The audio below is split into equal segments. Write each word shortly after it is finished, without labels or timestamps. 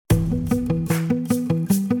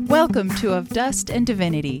Welcome to Of Dust and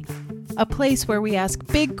Divinity, a place where we ask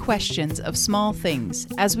big questions of small things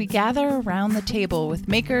as we gather around the table with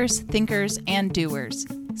makers, thinkers, and doers.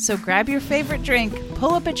 So grab your favorite drink,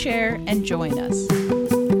 pull up a chair, and join us.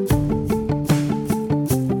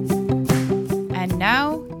 And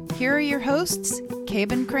now, here are your hosts,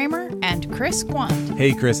 Caben Kramer and Chris Quant.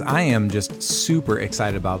 Hey, Chris, I am just super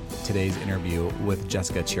excited about today's interview with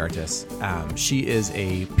Jessica Chiartis. She is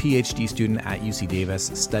a PhD student at UC Davis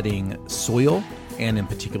studying soil and in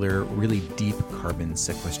particular, really deep carbon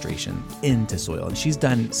sequestration into soil. And she's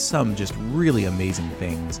done some just really amazing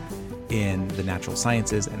things in the natural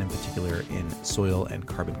sciences and in particular in soil and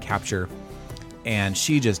carbon capture. And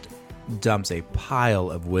she just dumps a pile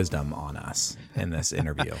of wisdom on us in this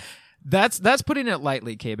interview. That's putting it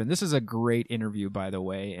lightly, Caben. This is a great interview, by the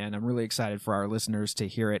way, and I'm really excited for our listeners to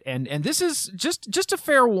hear it. And this is just a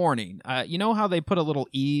fair warning. You know how they put a little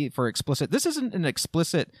E for explicit? This isn't an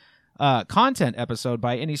explicit content episode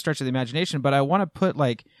by any stretch of the imagination, but I want to put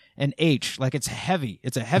like an H, like it's heavy.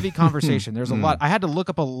 It's a heavy conversation. There's a lot. I had to look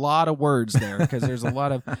up a lot of words there because there's a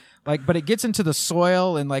lot of like, but it gets into the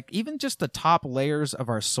soil and like even just the top layers of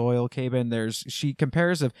our soil, Caben. She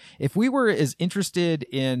compares if we were as interested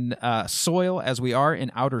in soil as we are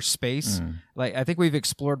in outer space, like I think we've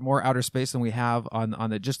explored more outer space than we have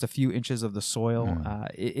on just a few inches of the soil.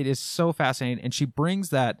 It is so fascinating, and she brings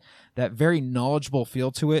that very knowledgeable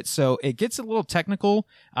feel to it. So it gets a little technical.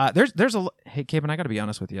 Hey, Caben, I got to be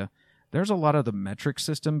honest with you. There's a lot of the metric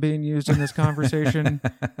system being used in this conversation.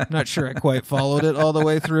 Not sure I quite followed it all the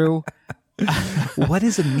way through. What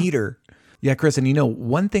is a meter? Yeah, Chris, and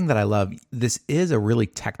one thing that I love, this is a really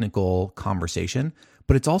technical conversation,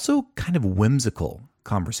 but it's also kind of whimsical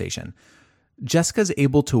conversation. Jessica's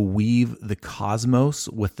able to weave the cosmos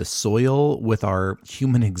with the soil, with our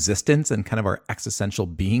human existence and kind of our existential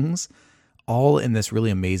beings, all in this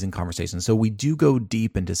really amazing conversation. So we do go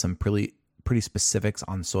deep into some pretty specifics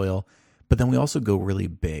on soil, but then we also go really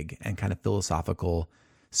big and kind of philosophical,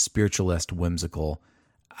 spiritualist, whimsical,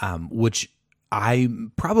 which I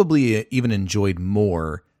probably even enjoyed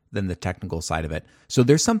more than the technical side of it. So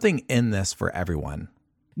there's something in this for everyone.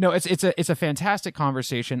 No, it's a fantastic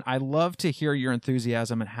conversation. I love to hear your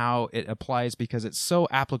enthusiasm and how it applies because it's so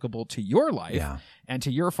applicable to your life and to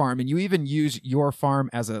your farm. And you even use your farm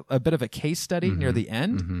as a bit of a case study near the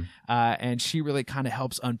end. And she really kind of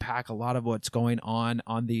helps unpack a lot of what's going on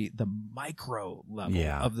the micro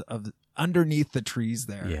level of underneath the trees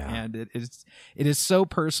there. And it is so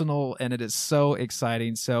personal and it is so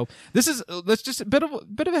exciting. So let's just a bit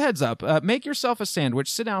of a heads up. Make yourself a sandwich,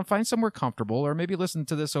 sit down, find somewhere comfortable, or maybe listen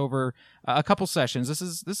to this over a couple sessions.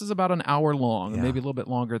 This is about an hour long, maybe a little bit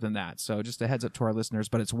longer than that. So just a heads up to our listeners,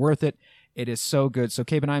 but it's worth it. It is so good. So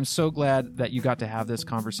Caben, I'm so glad that you got to have this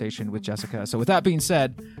conversation with Jessica. So with that being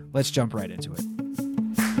said, let's jump right into it.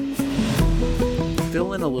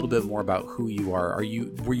 Fill in a little bit more about who you are.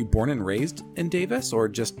 Were you born and raised in Davis, or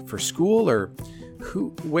just for school, or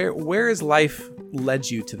where has life led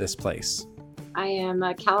you to this place? I am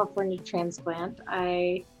a California transplant.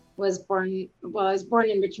 I was born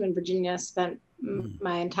in Richmond, Virginia, spent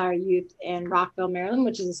my entire youth in Rockville, Maryland,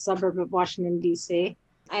 which is a suburb of Washington, D.C.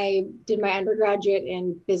 I did my undergraduate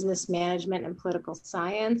in business management and political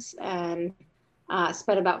science, and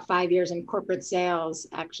spent about 5 years in corporate sales,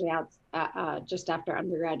 actually just after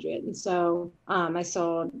undergraduate. And so I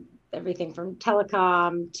sold everything from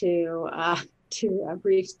telecom to a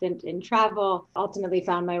brief stint in travel, ultimately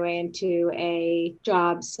found my way into a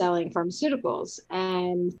job selling pharmaceuticals.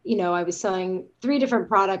 And, I was selling 3 different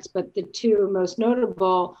products, but the 2 most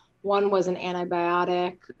notable, one was an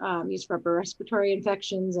antibiotic used for upper respiratory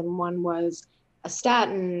infections, and one was a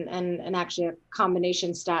statin and actually a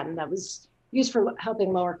combination statin that was used for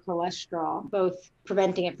helping lower cholesterol, both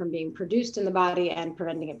preventing it from being produced in the body and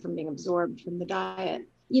preventing it from being absorbed from the diet.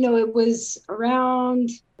 It was around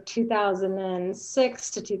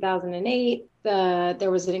 2006 to 2008,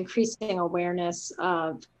 there was an increasing awareness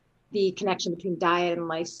of the connection between diet and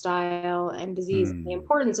lifestyle and disease, and the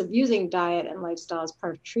importance of using diet and lifestyle as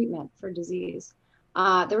part of treatment for disease.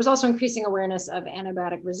 There was also increasing awareness of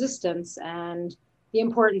antibiotic resistance and the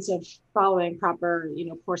importance of following proper,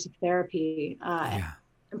 course of therapy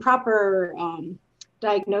and proper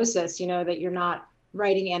diagnosis, that you're not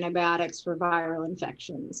writing antibiotics for viral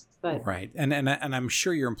infections. But right. And I'm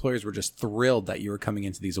sure your employers were just thrilled that you were coming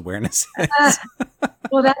into these awarenesses.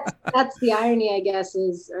 Well, that's the irony, I guess,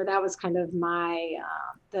 or that was kind of my,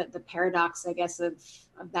 the paradox, I guess, of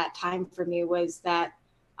that time for me, was that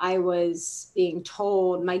I was being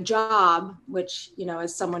told my job, which,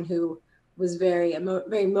 as someone who was very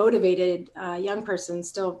motivated young person,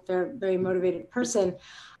 still very, very motivated person.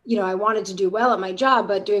 I wanted to do well at my job,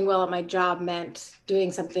 but doing well at my job meant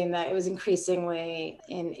doing something that it was increasingly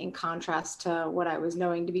in contrast to what I was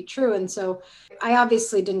knowing to be true. And so I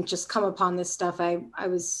obviously didn't just come upon this stuff. I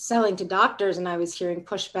was selling to doctors and I was hearing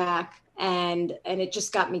pushback, and it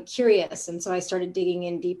just got me curious. And so I started digging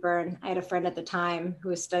in deeper. And I had a friend at the time who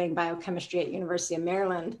was studying biochemistry at University of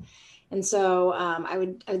Maryland. And so I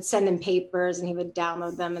would send him papers and he would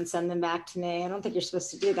download them and send them back to me. I don't think you're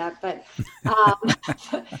supposed to do that, but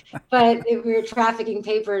we were trafficking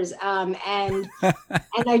papers. And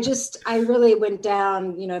I really went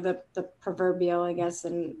down, the proverbial, I guess,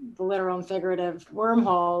 and the literal and figurative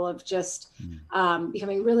wormhole of just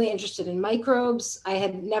becoming really interested in microbes. I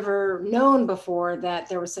had never known before that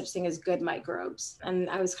there was such thing as good microbes. And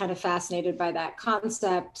I was kind of fascinated by that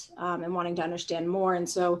concept and wanting to understand more. And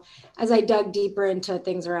so as I dug deeper into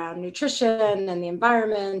things around nutrition and the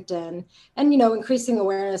environment and increasing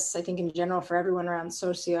awareness, I think in general for everyone around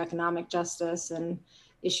socioeconomic justice and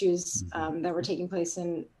issues that were taking place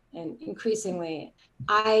and increasingly,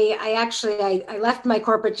 I left my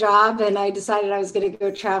corporate job and I decided I was going to go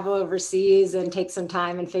travel overseas and take some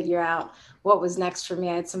time and figure out what was next for me.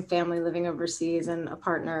 I had some family living overseas and a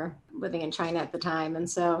partner living in China at the time. And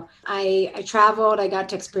so I traveled, I got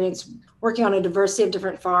to experience working on a diversity of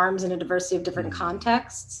different farms in a diversity of different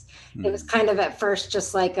contexts. It was kind of at first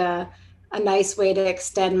just like a nice way to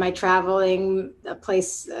extend my traveling.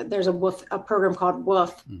 There's a program called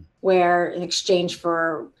WOOF, where in exchange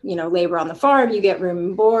for, labor on the farm, you get room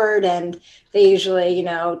and board, and they usually,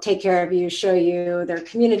 take care of you, show you their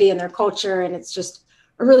community and their culture. And it's just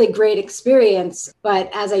a really great experience.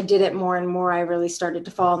 But as I did it more and more, I really started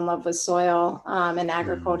to fall in love with soil and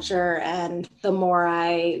agriculture. And the more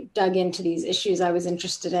I dug into these issues I was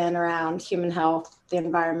interested in around human health, the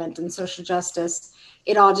environment, and social justice,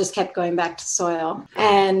 it all just kept going back to soil.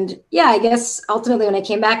 And I guess ultimately when I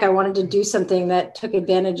came back, I wanted to do something that took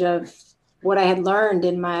advantage of what I had learned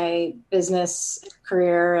in my business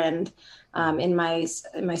career and in my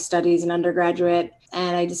studies in undergraduate.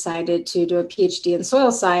 And I decided to do a PhD in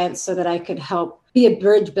soil science so that I could help be a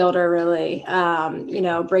bridge builder, really,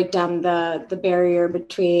 break down the barrier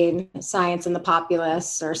between science and the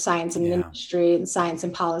populace, or science and industry, and science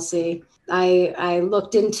and policy. I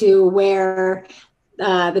looked into where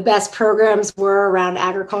the best programs were around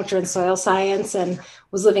agriculture and soil science, and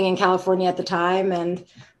was living in California at the time and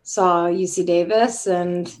saw UC Davis,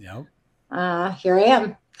 and here I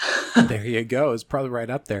am. There you go. It's probably right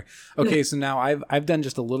up there. Okay, so now I've done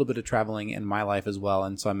just a little bit of traveling in my life as well,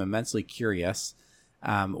 and so I'm immensely curious.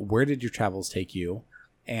 Where did your travels take you,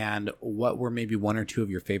 and what were maybe one or two of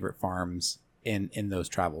your favorite farms in those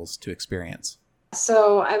travels to experience?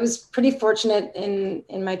 So I was pretty fortunate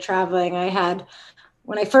in my traveling.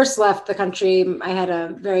 When I first left the country, I had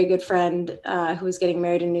a very good friend who was getting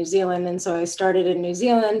married in New Zealand. And so I started in New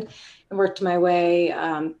Zealand and worked my way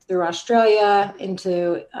through Australia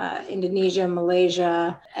into Indonesia,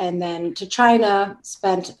 Malaysia, and then to China,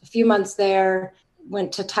 spent a few months there,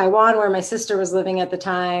 went to Taiwan where my sister was living at the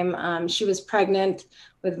time. She was pregnant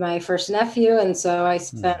with my first nephew. And so I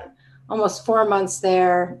spent almost 4 months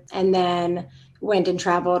there, and then went and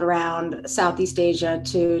traveled around Southeast Asia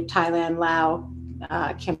to Thailand, Laos,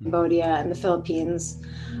 Cambodia, and the Philippines.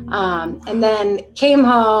 And then came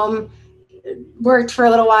home, worked for a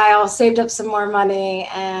little while, saved up some more money,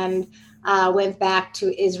 and went back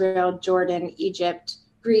to Israel, Jordan, Egypt,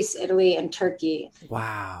 Greece, Italy, and Turkey.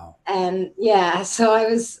 Wow. And so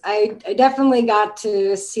I definitely got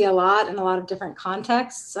to see a lot in a lot of different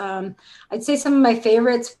contexts. I'd say some of my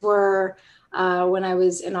favorites were when I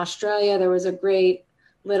was in Australia. There was a great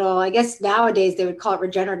little, I guess nowadays they would call it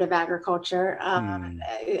regenerative agriculture.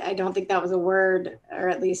 I don't think that was a word, or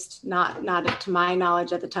at least not to my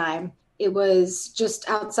knowledge at the time. It was just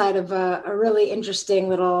outside of a really interesting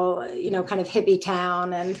little, kind of hippie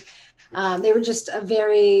town. And they were just a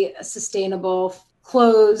very sustainable,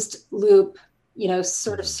 closed loop,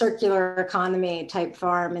 sort of circular economy type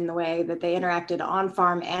farm in the way that they interacted on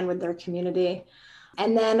farm and with their community.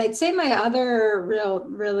 And then I'd say my other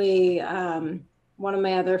one of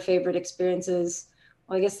my other favorite experiences,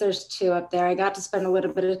 well, I guess there's two up there. I got to spend a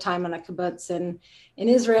little bit of time on a kibbutz in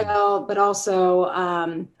Israel, but also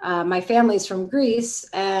my family's from Greece,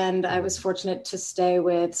 and I was fortunate to stay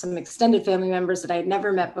with some extended family members that I had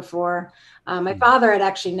never met before. My father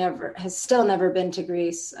has still never been to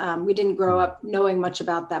Greece. We didn't grow up knowing much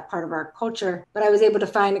about that part of our culture, but I was able to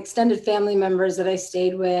find extended family members that I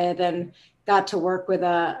stayed with and got to work with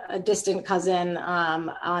a distant cousin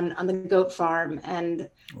on the goat farm and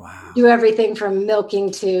Wow. do everything from milking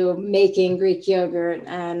to making Greek yogurt.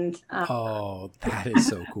 And Oh, that is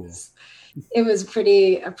so cool. it was a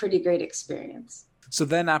pretty great experience. So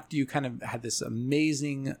then after you kind of had this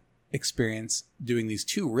amazing experience doing these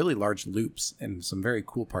 2 really large loops in some very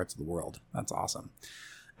cool parts of the world, that's awesome.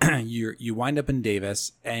 You wind up in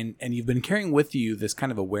Davis, and you've been carrying with you this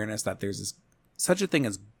kind of awareness that there's such a thing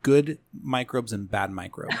as good microbes and bad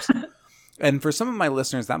microbes. And for some of my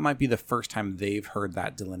listeners, that might be the first time they've heard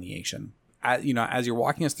that delineation. As you're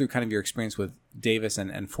walking us through kind of your experience with Davis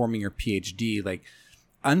and forming your PhD, like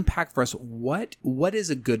unpack for us what is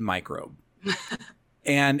a good microbe.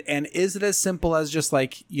 And is it as simple as just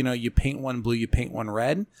like, you paint one blue, you paint one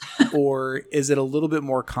red, or is it a little bit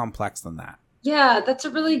more complex than that? Yeah, that's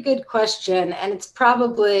a really good question. And it's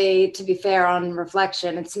probably, to be fair, on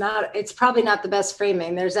reflection, it's probably not the best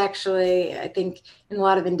framing. There's actually, I think, in a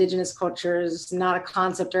lot of indigenous cultures, not a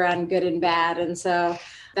concept around good and bad. And so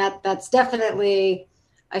that's definitely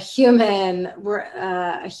a human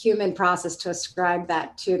process to ascribe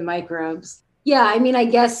that to the microbes. Yeah, I mean, I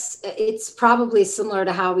guess it's probably similar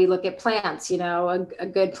to how we look at plants. A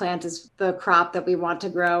good plant is the crop that we want to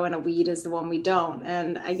grow, and a weed is the one we don't.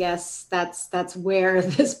 And I guess that's where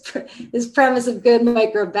this premise of good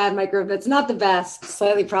microbe, bad microbe, that's not the best,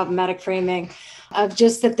 slightly problematic framing of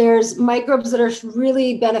just that there's microbes that are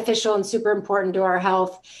really beneficial and super important to our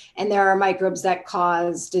health, and there are microbes that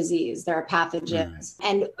cause disease. There are pathogens,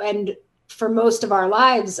 and for most of our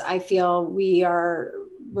lives, I feel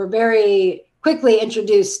we're very quickly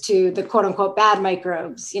introduced to the quote unquote bad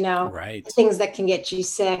microbes, right. Things that can get you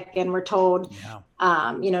sick. And we're told,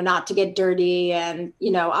 not to get dirty. And,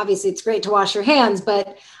 obviously it's great to wash your hands,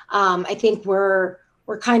 but I think we're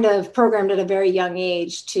kind of programmed at a very young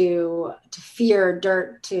age to fear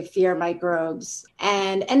dirt, to fear microbes,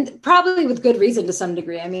 and probably with good reason to some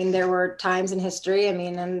degree. I mean, there were times in history,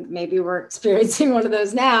 and maybe we're experiencing one of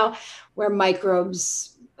those now, where microbes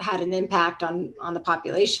had an impact on the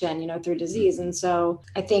population, through disease. And so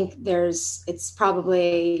I think it's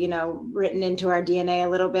probably, written into our DNA a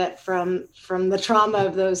little bit from the trauma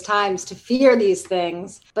of those times to fear these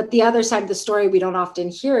things. But the other side of the story we don't often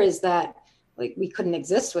hear is that like we couldn't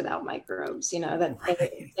exist without microbes,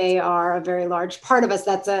 that they are a very large part of us.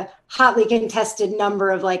 That's a hotly contested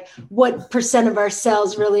number of like what percent of our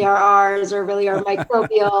cells really are ours or really are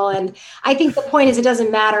microbial. And I think the point is it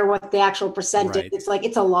doesn't matter what the actual percentage. Right. It's like,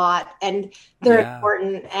 it's a lot and they're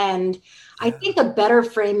important. And I think a better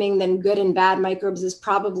framing than good and bad microbes is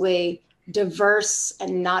probably diverse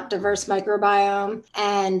and not diverse microbiome.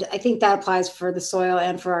 And I think that applies for the soil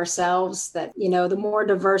and for ourselves, that, the more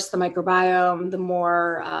diverse the microbiome, the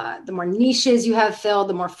more niches you have filled,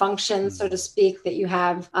 the more functions, so to speak, that you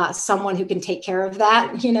have someone who can take care of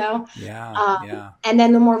that, And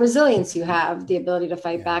then the more resilience you have, the ability to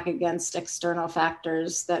fight back against external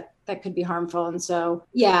factors that could be harmful. And so,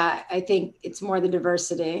 I think it's more the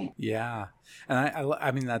diversity. Yeah. And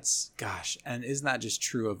I mean, that's, gosh, and isn't that just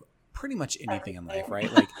true of pretty much anything in life,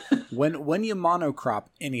 right? Like when you monocrop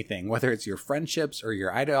anything, whether it's your friendships or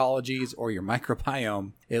your ideologies or your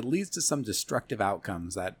microbiome, it leads to some destructive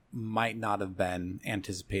outcomes that might not have been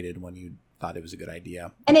anticipated when you thought it was a good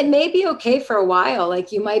idea. And it may be okay for a while.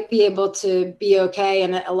 Like you might be able to be okay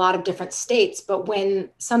in a lot of different states, but when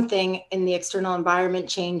something in the external environment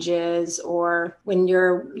changes, or when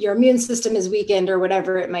your immune system is weakened or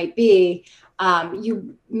whatever it might be,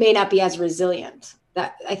 you may not be as resilient.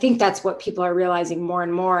 That I think that's what people are realizing more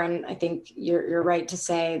and more. And I think you're right to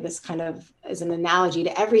say this kind of is an analogy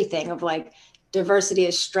to everything of like diversity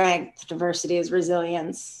is strength, diversity is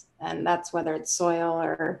resilience. And that's whether it's soil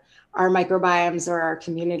or our microbiomes or our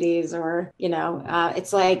communities or,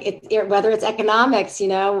 it's like whether it's economics,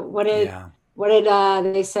 what did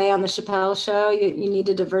they say on the Chappelle show? You need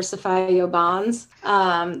to diversify your bonds.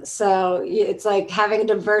 So it's like having a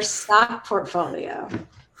diverse stock portfolio.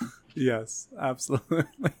 Yes,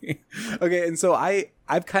 absolutely. Okay, and so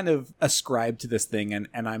I've kind of ascribed to this thing, and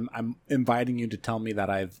I'm inviting you to tell me that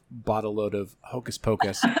I've bought a load of hocus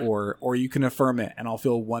pocus, or you can affirm it, and I'll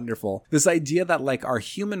feel wonderful. This idea that like our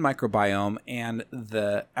human microbiome and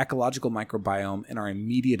the ecological microbiome in our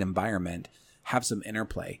immediate environment have some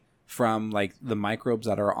interplay, from like the microbes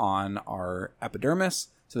that are on our epidermis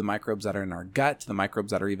to the microbes that are in our gut to the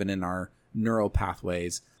microbes that are even in our neural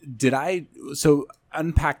pathways. So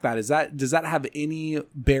unpack that. Does that have any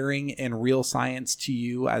bearing in real science to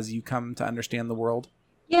you as you come to understand the world?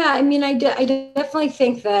 Yeah, I mean, I definitely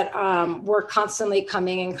think that we're constantly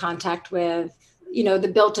coming in contact with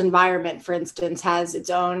the built environment, for instance, has its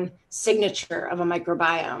own signature of a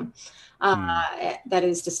microbiome that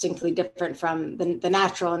is distinctly different from the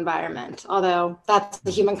natural environment. Although that's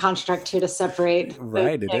the human construct too, to separate.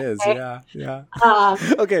 Right, it is. Right? Yeah.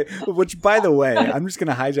 Okay, which, by the way, I'm just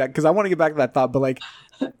going to hijack because I want to get back to that thought. But like,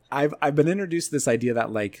 I've been introduced to this idea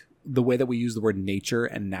that like the way that we use the word nature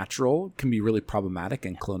and natural can be really problematic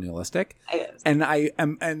and colonialistic. And I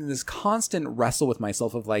am in this constant wrestle with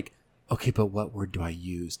myself of like, okay, but what word do I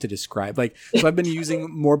use to describe? Like, so I've been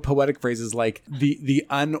using more poetic phrases like the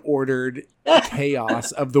unordered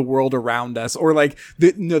chaos of the world around us, or like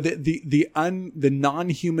the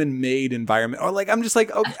non-human made environment, or like I'm just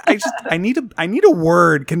like, okay, I need a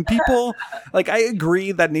word. Can people, like, I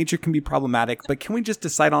agree that nature can be problematic, but can we just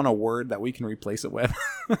decide on a word that we can replace it with?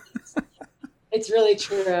 It's really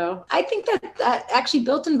true. I think that actually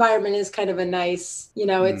built environment is kind of a nice,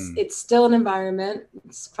 it's still an environment.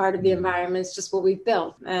 It's part of the environment. It's just what we've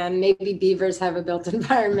built. And maybe beavers have a built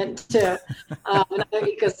environment too, and other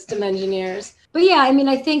ecosystem engineers. But yeah, I mean,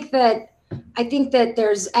 I think that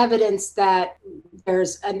there's evidence that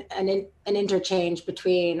there's an interchange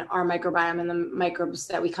between our microbiome and the microbes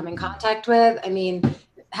that we come in contact with. I mean,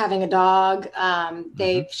 having a dog,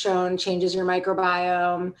 they've shown changes your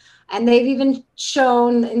microbiome. And they've even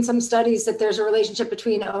shown in some studies that there's a relationship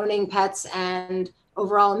between owning pets and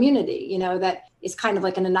overall immunity, that is kind of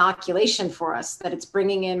like an inoculation for us, that it's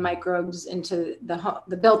bringing in microbes into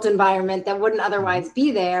the built environment that wouldn't otherwise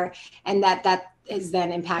be there. And that is then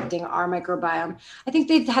impacting our microbiome. I think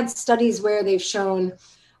they've had studies where they've shown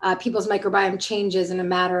people's microbiome changes in a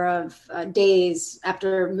matter of days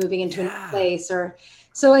after moving into a new place.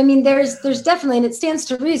 So, I mean, there's definitely, and it stands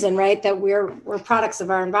to reason, right, that we're products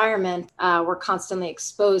of our environment. We're constantly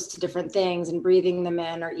exposed to different things and breathing them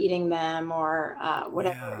in or eating them or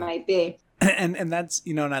whatever it might be. And that's,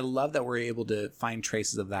 and I love that we're able to find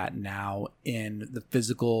traces of that now in the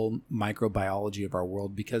physical microbiology of our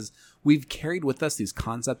world, because we've carried with us these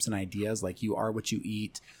concepts and ideas like you are what you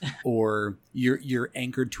eat, or you're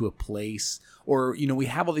anchored to a place, or, we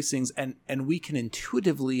have all these things and we can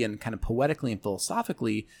intuitively and kind of poetically and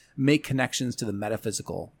philosophically make connections to the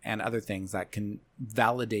metaphysical and other things that can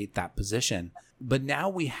validate that position. But now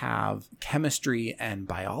we have chemistry and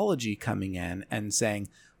biology coming in and saying,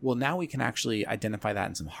 well, now we can actually identify that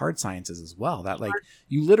in some hard sciences as well. That like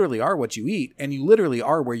you literally are what you eat, and you literally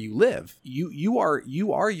are where you live. You are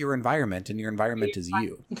your environment, and your environment is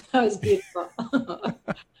you. That was beautiful.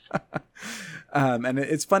 And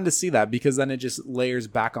it's fun to see that, because then it just layers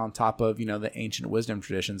back on top of the ancient wisdom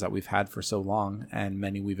traditions that we've had for so long, and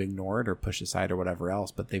many we've ignored or pushed aside or whatever else,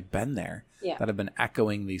 but they've been there. That have been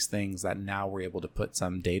echoing these things that now we're able to put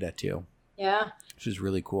some data to. Which is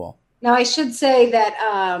really cool. Now, I should say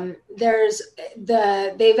that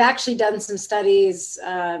they've actually done some studies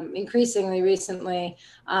increasingly recently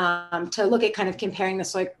to look at kind of comparing the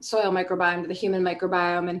soil microbiome to the human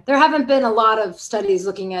microbiome. And there haven't been a lot of studies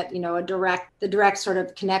looking at, the direct sort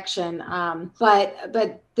of connection. But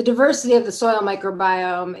the diversity of the soil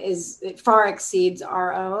microbiome it far exceeds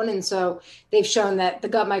our own. And so they've shown that the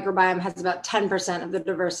gut microbiome has about 10% of the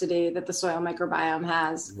diversity that the soil microbiome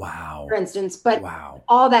has. Wow. For instance. But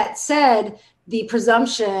all that said, the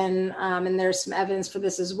presumption, and there's some evidence for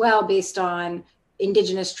this as well, based on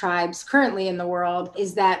indigenous tribes currently in the world,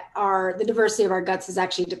 is that the diversity of our guts has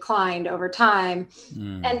actually declined over time.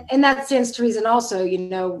 And that stands to reason also,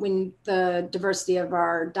 when the diversity of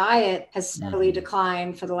our diet has steadily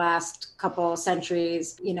declined for the last couple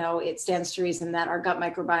centuries, it stands to reason that our gut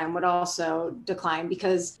microbiome would also decline,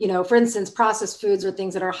 because, for instance, processed foods or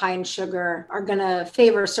things that are high in sugar are going to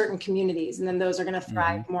favor certain communities, and then those are going to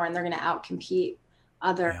thrive more, and they're going to outcompete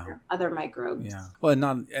other microbes. Well,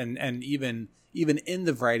 and even in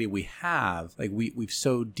the variety we have, like we've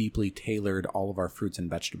so deeply tailored all of our fruits and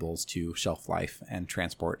vegetables to shelf life and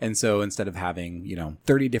transport. And so instead of having,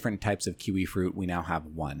 30 different types of kiwi fruit, we now have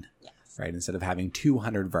one. Right? Instead of having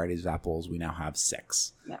 200 varieties of apples, we now have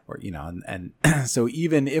 6. Or, and so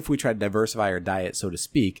even if we try to diversify our diet, so to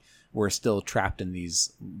speak, we're still trapped in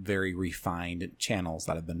these very refined channels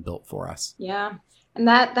that have been built for us. Yeah. And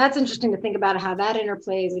that's interesting to think about how that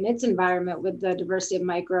interplays in its environment with the diversity of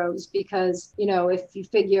microbes, because, if you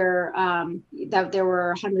figure that there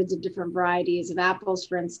were hundreds of different varieties of apples,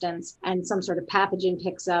 for instance, and some sort of pathogen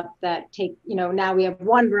picks up that now we have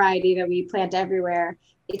one variety that we plant everywhere,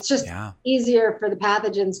 it's just Yeah. easier for the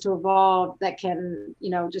pathogens to evolve that can,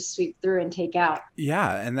 just sweep through and take out.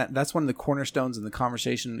 Yeah, and that's one of the cornerstones in the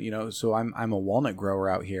conversation. So I'm a walnut grower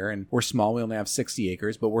out here, and we're small. We only have 60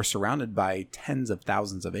 acres, but we're surrounded by tens of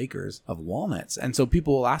thousands of acres of walnuts. And so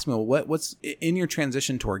people will ask me, well, what's in your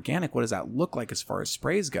transition to organic? What does that look like as far as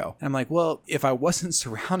sprays go? And I'm like, well, if I wasn't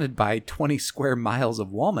surrounded by 20 square miles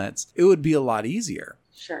of walnuts, it would be a lot easier.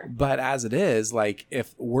 Sure. But as it is, like,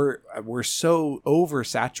 if we're so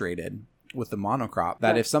oversaturated with the monocrop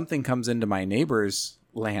that if something comes into my neighbor's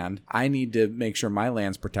land, I need to make sure my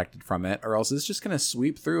land's protected from it, or else it's just going to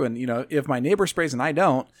sweep through. And, if my neighbor sprays and I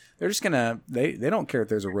don't, they're just going to, they don't care if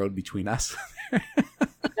there's a road between us.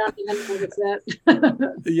 Don't even notice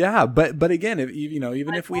that. Yeah. But again,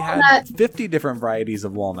 even if we had 50 different varieties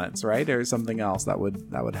of walnuts, right, or something else that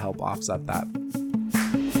would help offset that.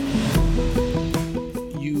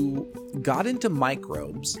 You got into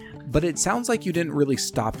microbes, but it sounds like you didn't really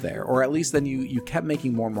stop there, or at least then you kept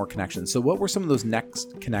making more and more connections. So what were some of those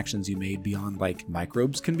next connections you made beyond, like,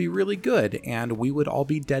 microbes can be really good and we would all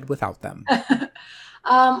be dead without them?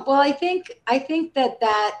 Well, I think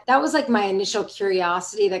that was like my initial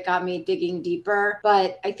curiosity that got me digging deeper.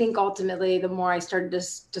 But I think ultimately, the more I started to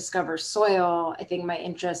discover soil, I think my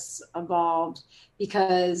interests evolved.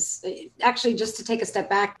 Because actually, just to take a step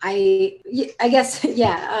back, I guess,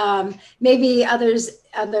 maybe others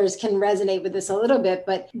can resonate with this a little bit.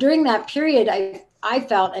 But during that period, I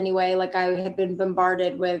felt anyway, like I had been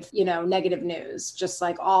bombarded with, negative news, just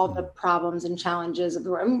like all the problems and challenges of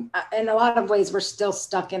the world. In a lot of ways, we're still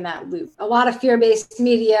stuck in that loop. A lot of fear-based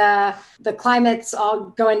media, the climate's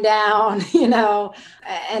all going down,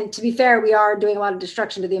 and to be fair, we are doing a lot of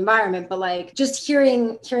destruction to the environment, but like just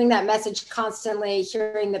hearing that message constantly,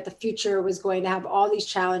 hearing that the future was going to have all these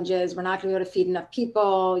challenges, we're not going to be able to feed enough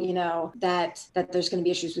people, that there's going to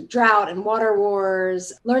be issues with drought and water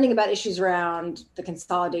wars, learning about issues around the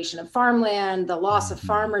consolidation of farmland, the loss of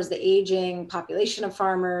farmers, the aging population of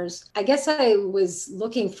farmers. I guess I was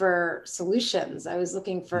looking for solutions. I was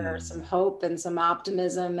looking for some hope and some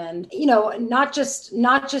optimism, and not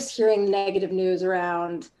just hearing negative news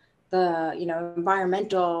around the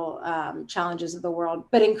environmental challenges of the world,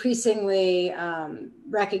 but increasingly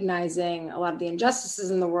recognizing a lot of the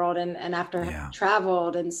injustices in the world. And after having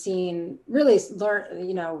traveled and seen, really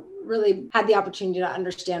had the opportunity to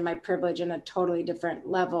understand my privilege in a totally different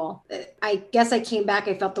level. I guess I came back,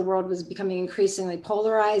 I felt the world was becoming increasingly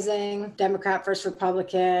polarizing, Democrat versus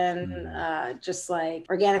Republican, just like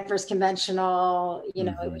organic versus conventional,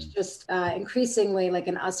 it was just increasingly like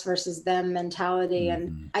an us versus them mentality.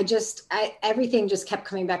 And everything just kept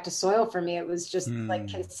coming back to soil for me. It was just like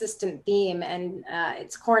consistent theme, and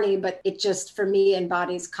it's corny, but it just, for me,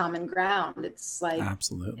 embodies common ground. It's like,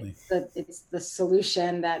 absolutely, it's the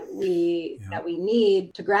solution that we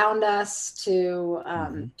need to ground us, to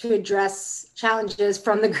address challenges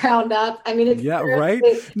from the ground up. I mean, it's right.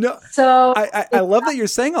 No, so I love that you're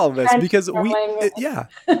saying all of this, because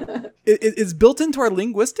it's built into our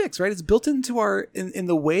linguistics, right? It's built into in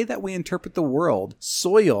the way that we interpret the world.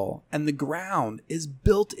 Soil and the ground is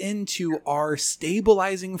built into our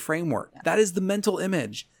stabilizing framework. That is the mental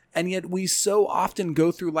image. And yet we so often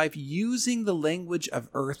go through life using the language of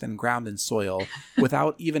earth and ground and soil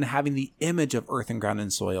without even having the image of earth and ground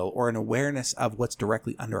and soil, or an awareness of what's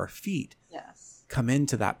directly under our feet come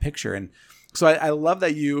into that picture. And so I love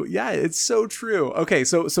that it's so true. Okay.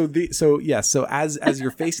 So as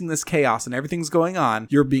you're facing this chaos and everything's going on,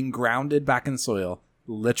 you're being grounded back in soil,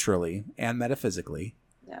 literally and metaphysically.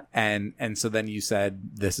 Yeah. And so then you said,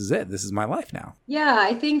 this is it. This is my life now. Yeah,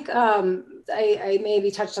 I think I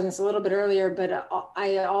maybe touched on this a little bit earlier, but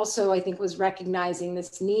I also, I think, was recognizing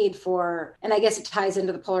this need for, and I guess it ties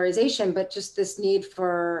into the polarization, but just this need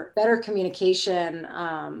for better communication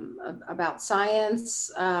about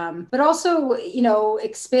science, but also,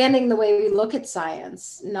 expanding the way we look at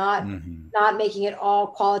science, not making it all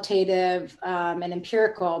quantitative and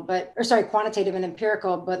empirical, but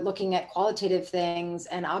looking at qualitative things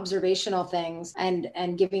and observational things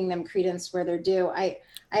and giving them credence where they're due. I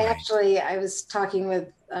was talking with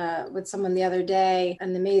someone the other day,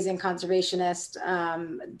 an amazing conservationist,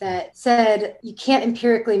 that said, you can't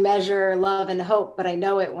empirically measure love and hope, but I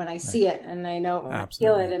know it when I see it, and I know it when I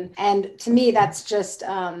feel it. And to me, that's just,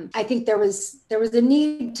 I think there was a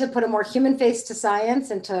need to put a more human face to science,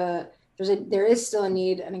 and there is still an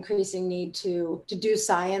increasing need to do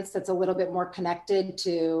science that's a little bit more connected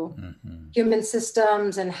to human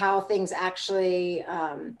systems and how things actually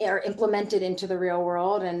are implemented into the real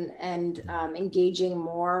world, and engaging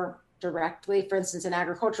more directly. For instance, in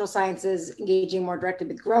agricultural sciences, engaging more directly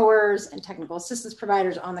with growers and technical assistance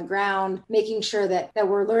providers on the ground, making sure that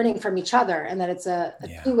we're learning from each other and that it's a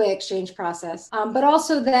two-way exchange process. But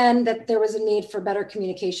also then that there was a need for better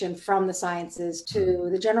communication from the sciences to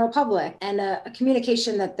the general public, and a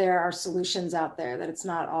communication that there are solutions out there, that it's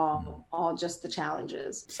not all just the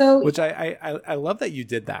challenges. So, which I love that you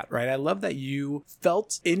did that, right? I love that you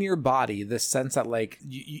felt in your body this sense that like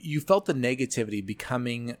you felt the negativity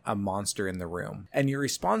becoming a monster in the room, and your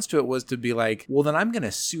response to it was to be like, well, then I'm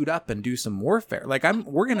gonna suit up and do some warfare. Like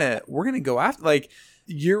we're gonna go after, like,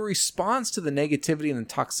 your response to the negativity and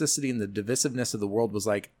the toxicity and the divisiveness of the world was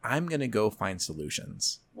like, I'm gonna go find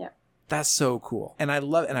solutions. Yeah. That's so cool. And I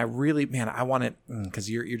love, and I really, man, I want it, because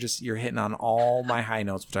you're hitting on all my high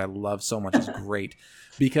notes, which I love so much. It's great,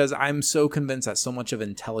 because I'm so convinced that so much of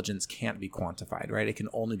intelligence can't be quantified, right? It can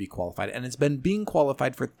only be qualified. And it's been being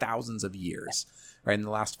qualified for thousands of years, right? In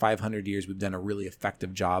the last 500 years, we've done a really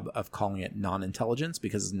effective job of calling it non-intelligence,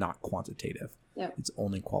 because it's not quantitative. Yep. It's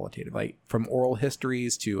only qualitative. Like from oral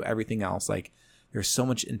histories to everything else, like there's so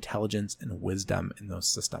much intelligence and wisdom in those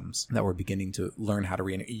systems that we're beginning to learn how to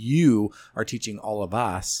reintegrate. You are teaching all of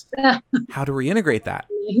us how to reintegrate that,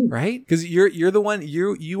 right? Because you're the one,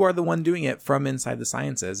 you are the one doing it from inside the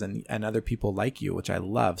sciences, and other people like you, which I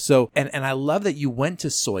love. So, and I love that you went to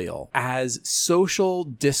soil as social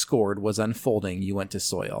discord was unfolding. You went to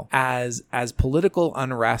soil as political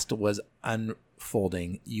unrest was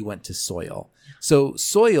unfolding. You went to soil. So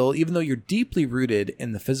soil, even though you're deeply rooted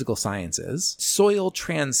in the physical sciences, soil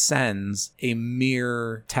transcends a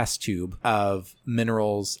mere test tube of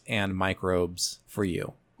minerals and microbes for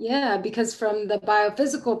you. Yeah, because from the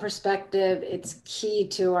biophysical perspective, it's key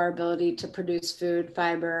to our ability to produce food,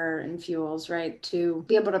 fiber, and fuels, right? To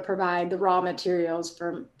be able to provide the raw materials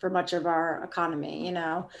for much of our economy. You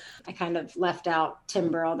know, I kind of left out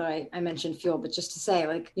timber, although I mentioned fuel, but just to say,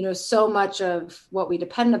 like, you know, so much of what we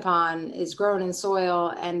depend upon is grown in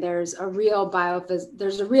soil, and there's a real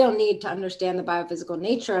need to understand the biophysical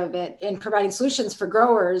nature of it in providing solutions for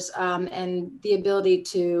growers, and the ability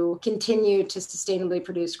to continue to sustainably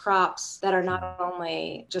produce crops that are not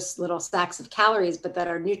only just little stacks of calories, but that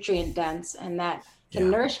are nutrient dense and that can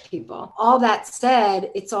nourish people. All that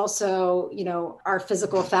said, it's also, you know, our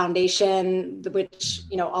physical foundation, which,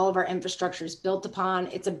 you know, all of our infrastructure is built upon.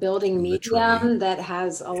 It's a building medium that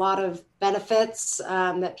has a lot of benefits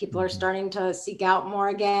that people are starting to seek out more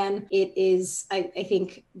again. It is, I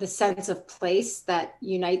think, the sense of place that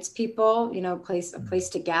unites people, you know, a place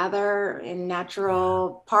to gather in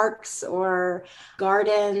natural parks or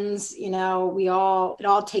gardens. You know, it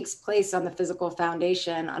all takes place on the physical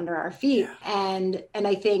foundation under our feet. And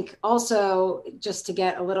I think also, just to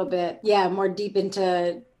get a little bit, more deep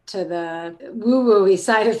into the woo-woo-y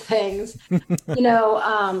side of things, you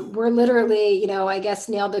know, we're literally, you know, I guess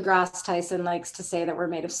Neil deGrasse Tyson likes to say that we're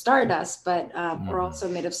made of stardust, but we're also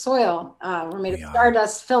made of soil. We're made of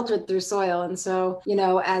stardust filtered through soil. And so, you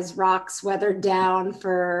know, as rocks weathered down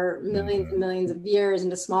for millions and millions of years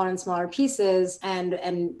into smaller and smaller pieces,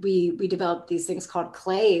 and we developed these things called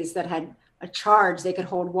clays that had a charge. They could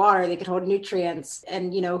hold water, they could hold nutrients.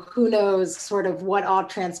 And, you know, who knows sort of what all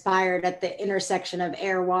transpired at the intersection of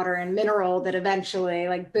air, water, and mineral that eventually,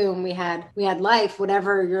 like, boom, we had life,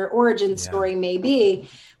 whatever your origin story may be.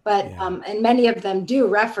 But and many of them do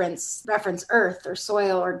reference earth or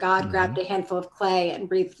soil, or God grabbed a handful of clay and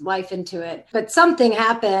breathed life into it. But something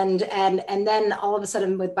happened, and then all of a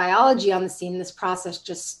sudden, with biology on the scene, this process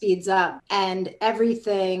just speeds up, and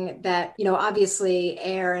everything that, you know, obviously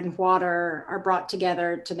air and water are brought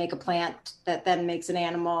together to make a plant that then makes an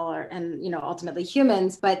animal, and, you know, ultimately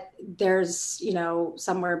humans. But there's, you know,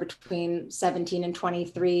 somewhere between 17 and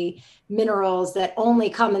 23 minerals that only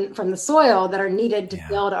come from the soil that are needed to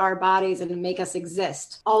build our bodies and to make us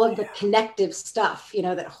exist. All of the connective stuff, you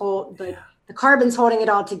know, that hold the carbon's holding it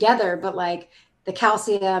all together, but like the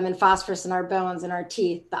calcium and phosphorus in our bones and our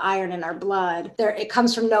teeth, the iron in our blood, it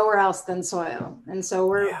comes from nowhere else than soil. And so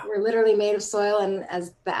we're literally made of soil, and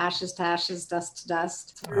as the ashes to ashes, dust to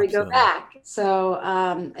dust, that's where we go back. So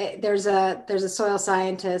there's a soil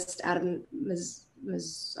scientist out of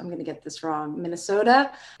I'm going to get this wrong,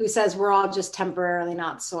 Minnesota, who says we're all just temporarily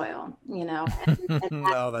not soil, you know. And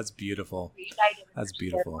oh, that's beautiful. That's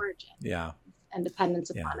beautiful. Yeah. And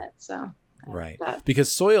dependence upon it. So. Right.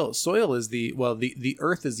 Because soil is the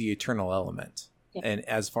earth is the eternal element. Yeah. And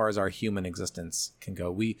as far as our human existence can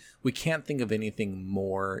go, we can't think of anything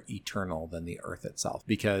more eternal than the earth itself,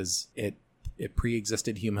 because it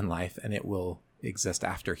pre-existed human life, and it will exist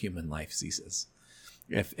after human life ceases.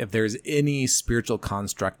 If there's any spiritual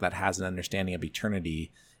construct that has an understanding of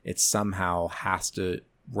eternity, it somehow has to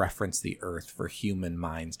reference the earth for human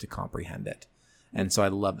minds to comprehend it. And so I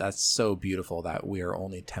love that's so beautiful that we are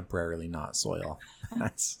only temporarily not soil.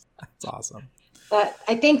 That's awesome. But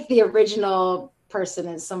I think the original person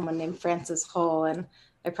is someone named Francis Hull, and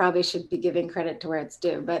I probably should be giving credit to where it's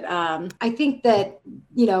due. But I think that,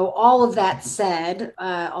 all of that said,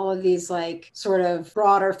 all of these like sort of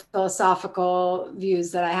broader philosophical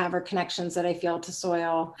views that I have or connections that I feel to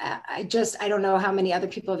soil, I don't know how many other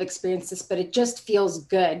people have experienced this, but it just feels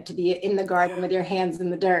good to be in the garden with your hands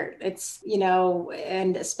in the dirt. It's,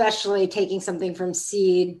 and especially taking something from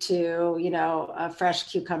seed to, a fresh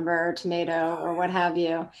cucumber or tomato or what have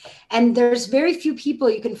you. And there's very few people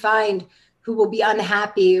you can find who will be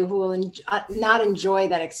unhappy, who will not enjoy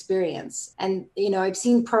that experience. And, I've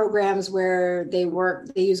seen programs where they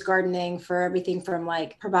use gardening for everything from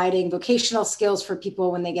like providing vocational skills for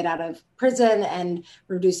people when they get out of prison and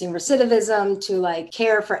reducing recidivism to like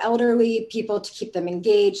care for elderly people to keep them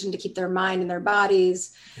engaged and to keep their mind and their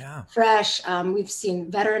bodies fresh. We've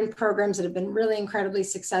seen veteran programs that have been really incredibly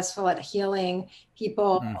successful at healing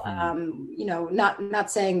people,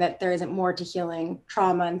 not saying that there isn't more to healing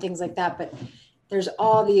trauma and things like that, but there's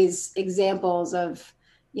all these examples of,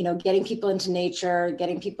 getting people into nature,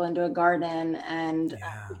 getting people into a garden and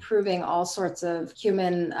improving all sorts of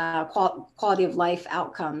human quality of life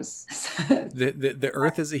outcomes. The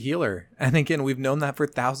earth is a healer. And again, we've known that for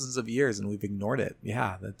thousands of years and we've ignored it.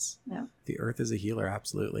 The earth is a healer.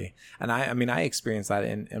 Absolutely. And I experienced that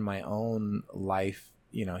in my own life.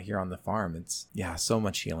 Here on the farm, it's so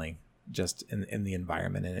much healing just in the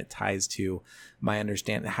environment, and it ties to my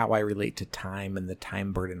understanding how I relate to time and the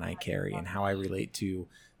time burden I carry, and how I relate to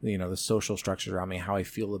the social structures around me, how I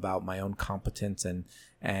feel about my own competence and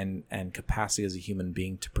capacity as a human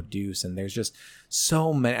being to produce. And there's just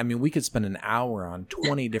so many. We could spend an hour on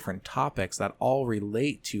 20 different topics that all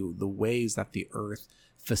relate to the ways that the earth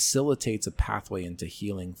facilitates a pathway into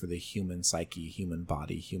healing for the human psyche, human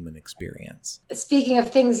body, human experience. Speaking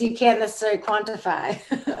of things you can't necessarily quantify.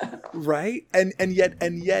 Right? And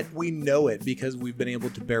yet we know it because we've been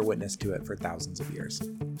able to bear witness to it for thousands of years.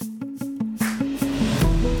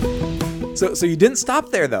 So you didn't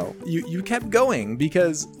stop there though. You kept going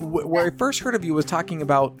because where I first heard of you was talking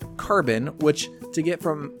about carbon, which to get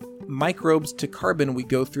from microbes to carbon, we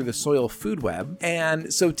go through the soil food web.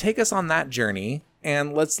 And so take us on that journey.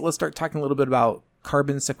 And let's start talking a little bit about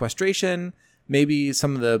carbon sequestration, maybe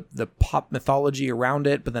some of the pop mythology around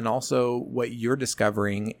it, but then also what you're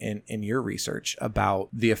discovering in your research about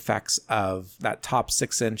the effects of that top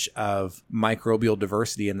 6 inch of microbial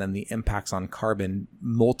diversity and then the impacts on carbon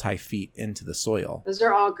multi-feet into the soil. Those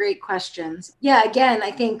are all great questions. Yeah, again,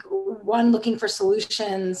 I think one, looking for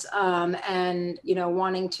solutions and,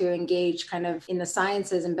 wanting to engage kind of in the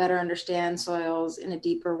sciences and better understand soils in a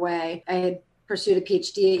deeper way. I had pursued a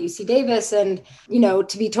PhD at UC Davis. And,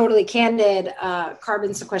 to be totally candid,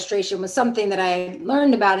 carbon sequestration was something that I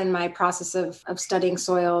learned about in my process of studying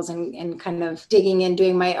soils and kind of digging in,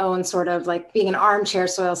 doing my own sort of like being an armchair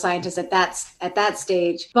soil scientist at that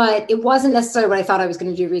stage. But it wasn't necessarily what I thought I was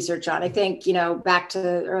going to do research on. I think, back to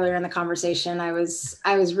earlier in the conversation, I was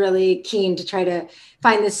really keen to try to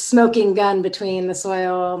find this smoking gun between the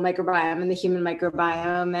soil microbiome and the human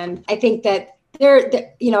microbiome. And I think that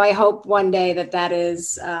I hope one day that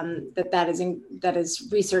is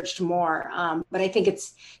researched more. But I think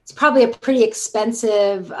it's probably a pretty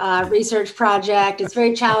expensive research project. It's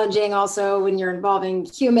very challenging also when you're involving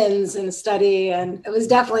humans in the study, and it was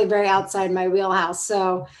definitely very outside my wheelhouse.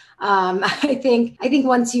 So I think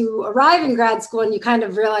once you arrive in grad school and you kind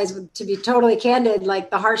of realize, to be totally candid, like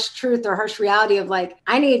the harsh truth or harsh reality of like,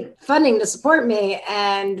 I need funding to support me,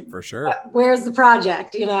 and for sure, where's the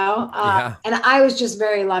project, And I was just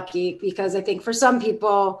very lucky because I think for some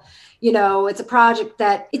people, it's a project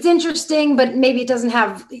that it's interesting, but maybe it doesn't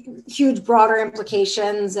have huge, broader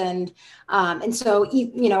implications. And so,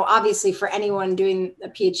 obviously for anyone doing a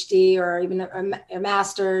PhD or even a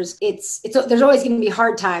master's, there's always going to be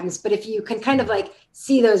hard times. But if you can kind of like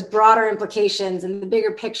see those broader implications and the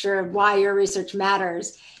bigger picture of why your research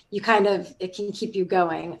matters, it can keep you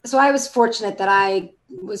going. So I was fortunate that I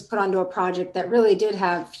was put onto a project that really did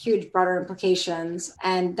have huge, broader implications.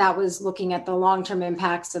 And that was looking at the long-term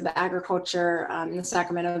impacts of agriculture in the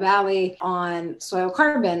Sacramento Valley on soil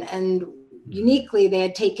carbon. And uniquely, they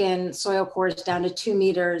had taken soil cores down to 2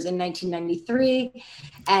 meters in 1993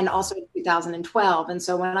 and also 2012. And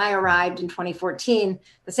so when I arrived in 2014,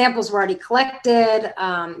 the samples were already collected.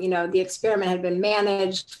 The experiment had been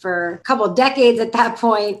managed for a couple of decades at that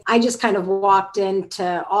point. I just kind of walked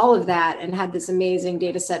into all of that and had this amazing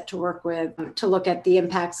data set to work with to look at the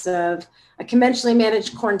impacts of a conventionally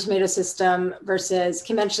managed corn tomato system versus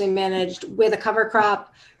conventionally managed with a cover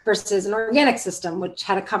crop versus an organic system, which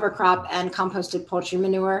had a cover crop and composted poultry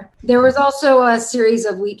manure. There was also a series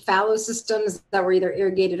of wheat fallow systems that were either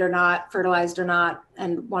irrigated or not, fertilized or not,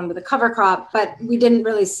 and one with a cover crop, but we didn't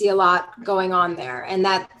really see a lot going on there. And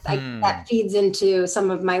that feeds into some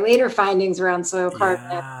of my later findings around soil carbon.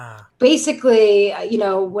 Yeah. Basically,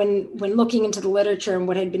 when looking into the literature and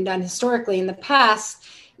what had been done historically in the past,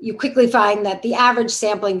 you quickly find that the average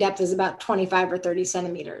sampling depth is about 25 or 30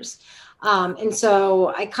 centimeters. And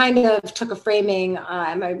so I kind of took a framing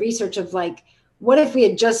in my research of like, what if we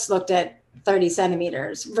had just looked at 30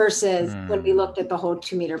 centimeters versus when we looked at the whole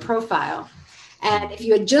 2-meter profile? And if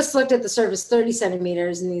you had just looked at the surface 30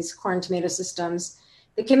 centimeters in these corn tomato systems,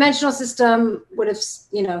 the conventional system would have,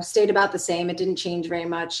 stayed about the same. It didn't change very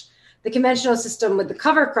much. The conventional system with the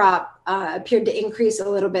cover crop appeared to increase a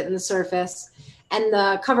little bit in the surface. And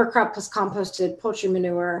the cover crop plus composted poultry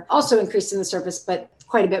manure also increased in the surface, but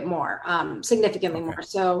quite a bit more, significantly more.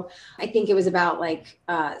 So I think it was about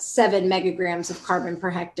 7 megagrams of carbon per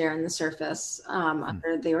hectare in the surface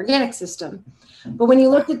under the organic system. But when you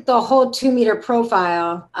look at the whole 2-meter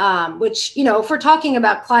profile, which, if we're talking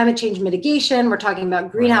about climate change mitigation, we're talking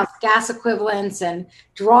about greenhouse gas equivalents and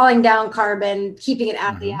drawing down carbon, keeping it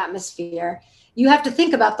out of the atmosphere, you have to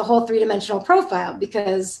think about the whole 3-dimensional profile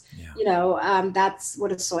because that's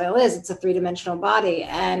what a soil is. It's a 3-dimensional body.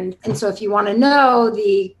 And so if you want to know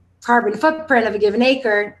the carbon footprint of a given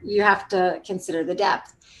acre, you have to consider the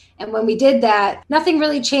depth. And when we did that, nothing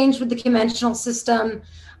really changed with the conventional system.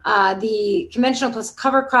 The conventional plus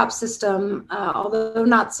cover crop system, although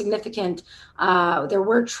not significant, there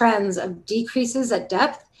were trends of decreases at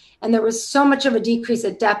depth. And there was so much of a decrease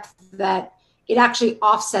at depth that it actually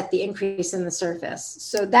offset the increase in the surface.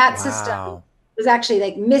 So that system was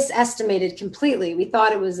actually misestimated completely. We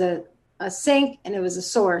thought it was a sink and it was a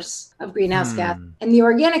source of greenhouse gas. And the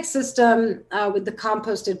organic system with the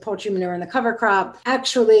composted poultry manure and the cover crop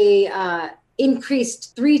actually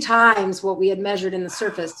increased 3 times what we had measured in the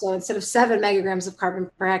surface. So instead of 7 megagrams of carbon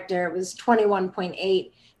per hectare, it was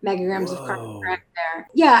 21.8 megagrams of carbon per hectare.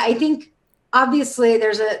 Yeah, I think obviously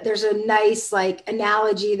there's a nice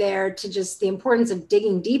analogy there to just the importance of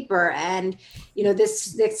digging deeper. And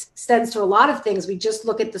this extends to a lot of things. We just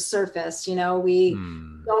look at the surface, we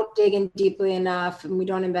don't dig in deeply enough, and we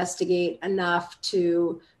don't investigate enough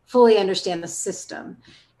to fully understand the system.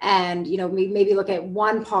 And we maybe look at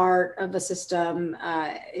one part of a system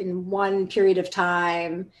in one period of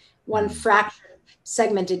time, one fraction,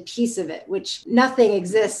 segmented piece of it, which nothing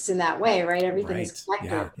exists in that way, right? Everything is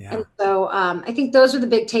connected. Yeah. And so I think those are the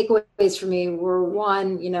big takeaways for me were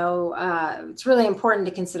one, it's really important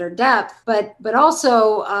to consider depth, but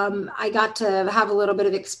also I got to have a little bit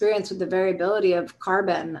of experience with the variability of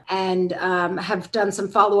carbon and have done some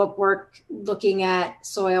follow-up work looking at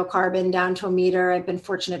soil carbon down to a meter. I've been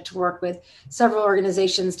fortunate to work with several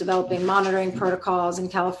organizations developing monitoring protocols in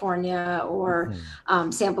California or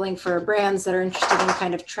sampling for brands that are interested in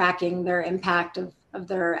kind of tracking their impact of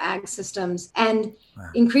their ag systems. And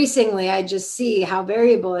increasingly, I just see how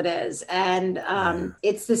variable it is. And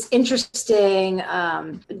it's this interesting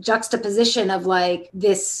juxtaposition of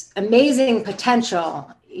this amazing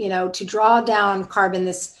potential, to draw down carbon,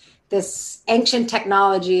 this ancient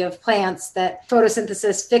technology of plants that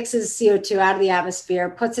photosynthesis fixes CO2 out of the atmosphere,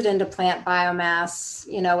 puts it into plant biomass,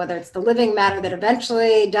 whether it's the living matter that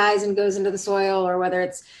eventually dies and goes into the soil, or whether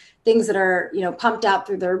it's things that are, pumped out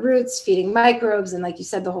through their roots, feeding microbes. And like you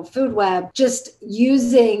said, the whole food web, just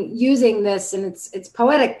using this, and it's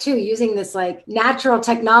poetic too, using this natural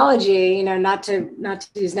technology, not to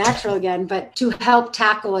use natural again, but to help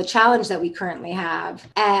tackle a challenge that we currently have.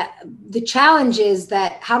 The challenge is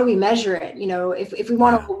that how do we measure it? If we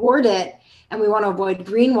want to reward it and we want to avoid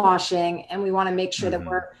greenwashing and we want to make sure that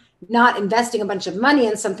we're not investing a bunch of money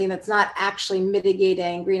in something that's not actually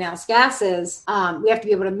mitigating greenhouse gases, we have to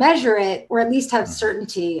be able to measure it, or at least have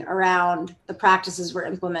certainty around the practices we're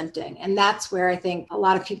implementing. And that's where I think a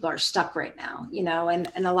lot of people are stuck right now, and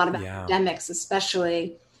a lot of academics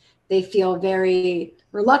especially, they feel very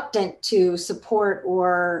reluctant to support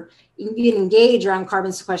or even engage around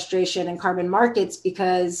carbon sequestration and carbon markets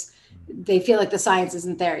because they feel like the science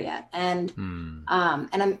isn't there yet. And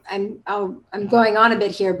and I'm going on a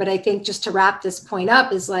bit here, but I think just to wrap this point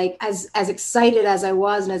up is like, as excited as I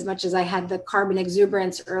was, and as much as I had the carbon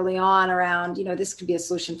exuberance early on around, this could be a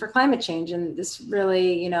solution for climate change, and this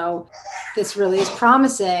really is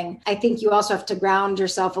promising. I think you also have to ground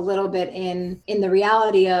yourself a little bit in the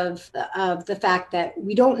reality of the fact that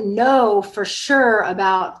we don't know for sure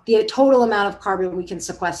about the total amount of carbon we can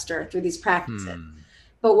sequester through these practices.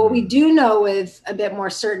 But what we do know with a bit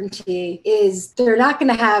more certainty is they're not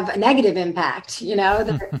going to have a negative impact. They're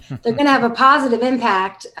going to have a positive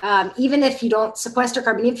impact, even if you don't sequester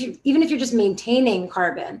carbon. Even if you're just maintaining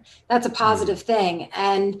carbon, that's a positive thing.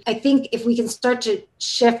 And I think if we can start to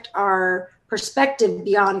shift our perspective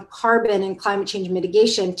beyond carbon and climate change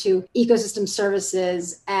mitigation to ecosystem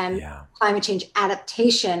services and climate change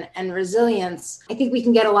adaptation and resilience, I think we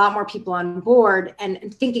can get a lot more people on board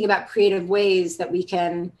and thinking about creative ways that we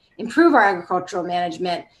can improve our agricultural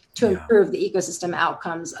management to improve the ecosystem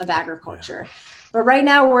outcomes of agriculture. But right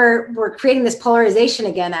now we're creating this polarization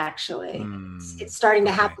again, actually. It's starting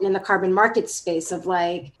to happen in the carbon market space of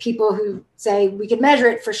like people who say we can measure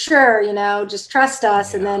it for sure, just trust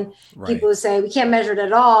us. And then people who say we can't measure it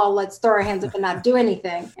at all, let's throw our hands up and not do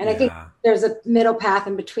anything. And I think there's a middle path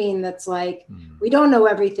in between that's like, we don't know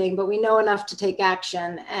everything, but we know enough to take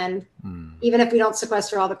action. And even if we don't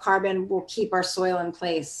sequester all the carbon, we'll keep our soil in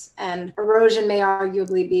place. And erosion may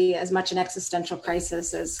arguably be as much an existential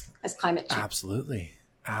crisis as climate change.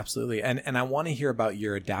 Absolutely. And I want to hear about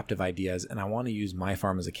your adaptive ideas, and I want to use my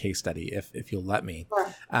farm as a case study if you'll let me.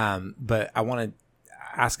 Sure. But I want to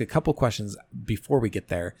ask a couple questions before we get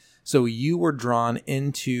there. So you were drawn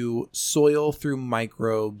into soil through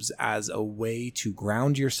microbes as a way to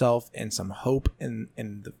ground yourself in some hope in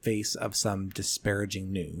the face of some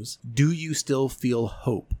disparaging news. Do you still feel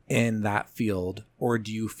hope in that field, or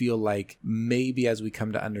do you feel like maybe as we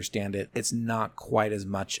come to understand it, it's not quite as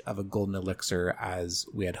much of a golden elixir as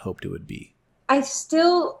we had hoped it would be? I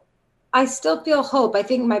still feel hope. I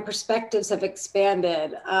think my perspectives have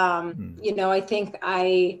expanded. I think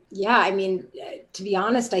to be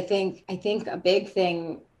honest, I think a big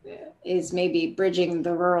thing is maybe bridging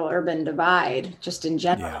the rural urban divide just in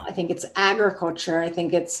general. Yeah. I think it's agriculture. I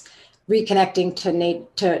think it's reconnecting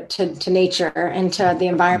to nature and to the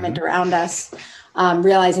environment around us.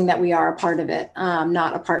 Realizing that we are a part of it,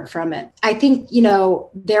 not apart from it. I think,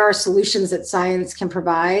 there are solutions that science can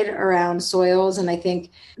provide around soils. And I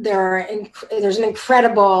think there's an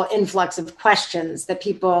incredible influx of questions that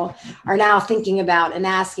people are now thinking about and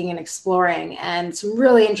asking and exploring, and some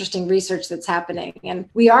really interesting research that's happening. And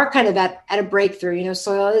we are kind of at a breakthrough.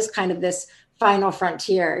 Soil is kind of this final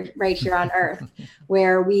frontier right here on Earth,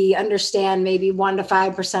 where we understand maybe 1 to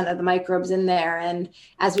 5% of the microbes in there. And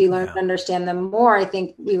as we learn to understand them more, I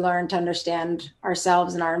think we learn to understand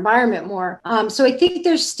ourselves and our environment more. So I think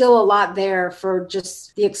there's still a lot there for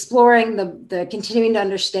just the exploring, the continuing to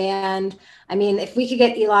understand. I mean, if we could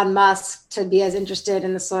get Elon Musk to be as interested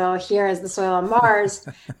in the soil here as the soil on Mars,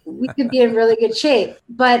 we could be in really good shape.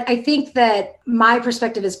 But I think that my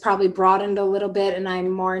perspective is probably broadened a little bit, and I'm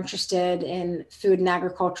more interested in food and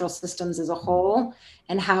agricultural systems as a whole,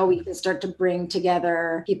 and how we can start to bring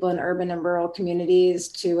together people in urban and rural communities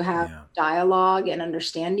to have dialogue and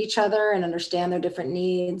understand each other and understand their different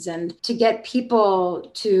needs, and to get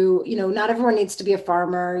people to, not everyone needs to be a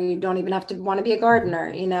farmer. You don't even have to want to be a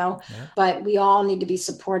gardener, but we all need to be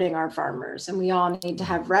supporting our farmers, and we all need to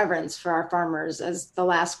have reverence for our farmers as the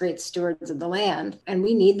last great stewards of the land. And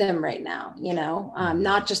we need them right now,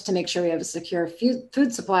 not just to make sure we have a secure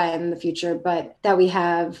food supply in the future, but that we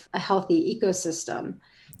have a healthy ecosystem.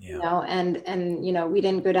 And we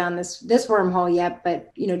didn't go down this wormhole yet,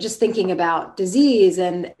 but just thinking about disease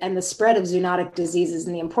and the spread of zoonotic diseases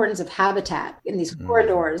and the importance of habitat in these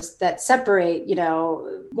corridors that separate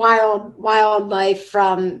wildlife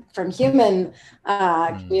from human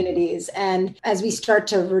communities. And as we start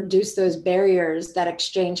to reduce those barriers, that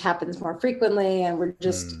exchange happens more frequently, and we're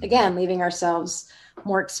just again leaving ourselves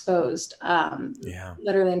more exposed,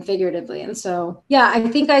 literally and figuratively. And so, I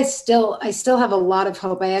think I still have a lot of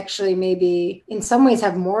hope. I actually maybe in some ways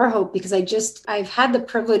have more hope because I've had the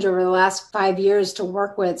privilege over the last 5 years to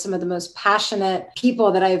work with some of the most passionate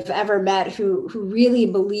people that I've ever met who really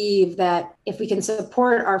believe that if we can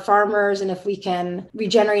support our farmers and if we can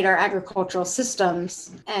regenerate our agricultural systems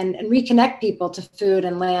and reconnect people to food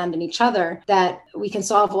and land and each other, that we can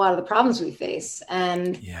solve a lot of the problems we face.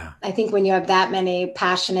 And I think when you have that many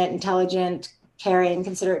passionate, intelligent, caring,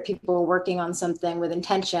 considerate people working on something with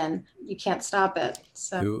intention, you can't stop it.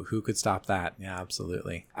 So who could stop that? Yeah,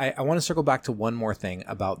 absolutely. I want to circle back to one more thing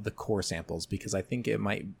about the core samples, because I think it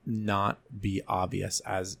might not be obvious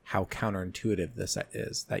as how counterintuitive this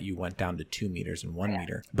is, that you went down to 2 meters and 1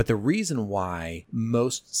 meter. But the reason why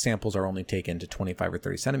most samples are only taken to 25 or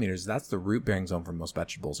 30 centimeters, that's the root bearing zone for most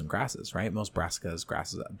vegetables and grasses, right? Most brassicas,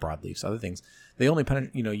 grasses, broadleafs, other things, they only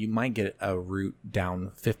penetrate, you might get a root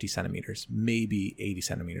down 50 centimeters, maybe 80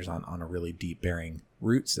 centimeters on a really deep bearing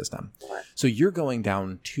root system. So you're going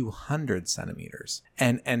down 200 centimeters.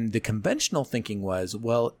 And the conventional thinking was,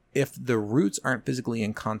 well, if the roots aren't physically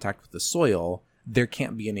in contact with the soil, there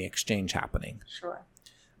can't be any exchange happening. Sure.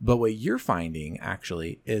 But what you're finding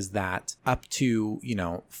actually is that up to,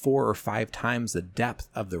 4 or 5 times the depth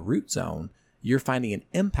of the root zone, you're finding an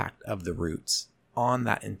impact of the roots on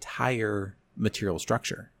that entire material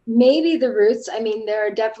structure. Maybe the roots. I mean, there are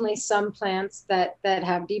definitely some plants that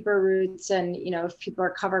have deeper roots, and if people are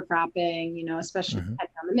cover cropping, especially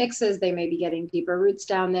depending on the mixes, they may be getting deeper roots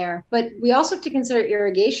down there. But we also have to consider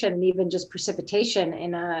irrigation and even just precipitation.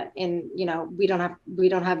 We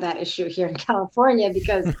don't have that issue here in California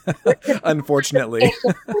because unfortunately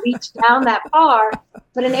reach down that far.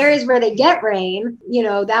 But in areas where they get rain,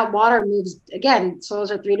 that water moves. Again, soils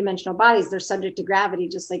are 3-dimensional bodies. They're subject to gravity,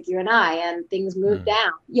 just like you and I, and things move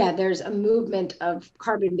down. Yeah, there's a movement of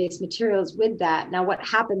carbon-based materials with that. Now, what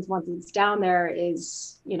happens once it's down there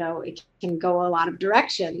is, it can go a lot of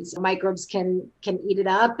directions. Microbes can eat it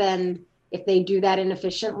up, and if they do that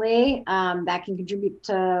inefficiently, that can contribute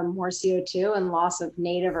to more CO2 and loss of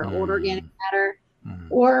native or old organic matter.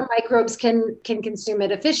 Or microbes can consume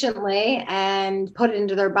it efficiently and put it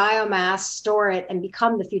into their biomass, store it, and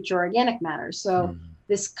become the future organic matter. So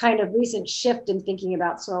this kind of recent shift in thinking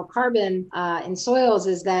about soil carbon in soils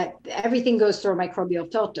is that everything goes through a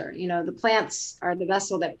microbial filter. The plants are the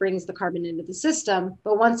vessel that brings the carbon into the system,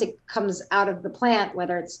 but once it comes out of the plant,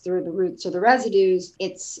 whether it's through the roots or the residues,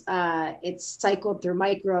 it's cycled through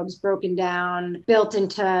microbes, broken down, built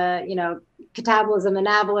into catabolism,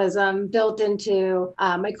 anabolism, built into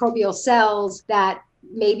microbial cells that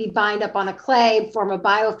maybe bind up on a clay, form a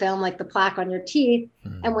biofilm like the plaque on your teeth.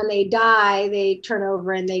 And when they die, they turn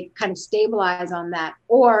over and they kind of stabilize on that.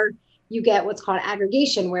 Or you get what's called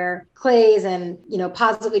aggregation, where clays and,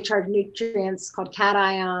 positively charged nutrients called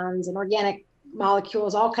cations and organic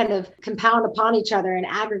molecules all kind of compound upon each other and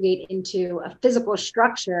aggregate into a physical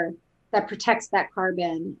structure that protects that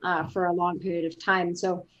carbon for a long period of time.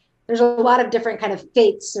 So there's a lot of different kind of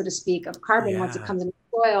fates, so to speak, of carbon once it comes into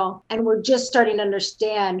soil. And we're just starting to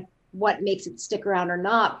understand what makes it stick around or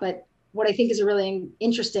not. But what I think is a really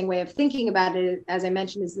interesting way of thinking about it, as I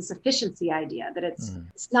mentioned, is this efficiency idea, that it's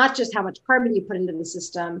not just how much carbon you put into the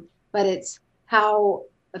system, but it's how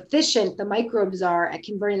efficient the microbes are at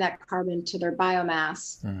converting that carbon to their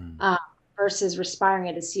biomass versus respiring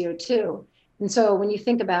it as CO2. And so when you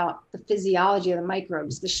think about the physiology of the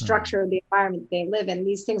microbes, the structure of the environment they live in,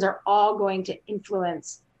 these things are all going to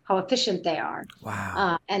influence how efficient they are.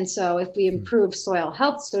 Wow. And so if we improve soil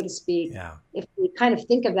health, so to speak, if we kind of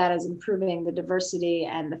think of that as improving the diversity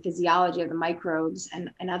and the physiology of the microbes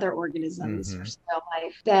and other organisms for soil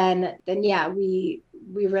life, then we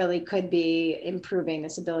really could be improving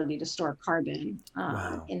this ability to store carbon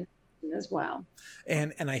in as well.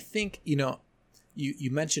 And I think,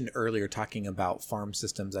 you mentioned earlier talking about farm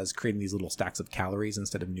systems as creating these little stacks of calories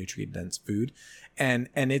instead of nutrient dense food. And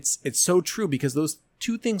it's so true, because those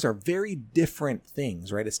two things are very different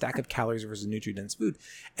things, right? A stack of calories versus nutrient dense food.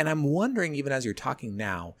 And I'm wondering, even as you're talking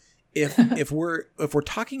now, if we're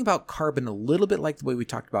talking about carbon a little bit like the way we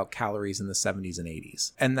talked about calories in the 70s and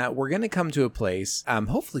 80s, and that we're going to come to a place,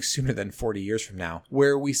 hopefully sooner than 40 years from now,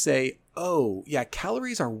 where we say, oh yeah,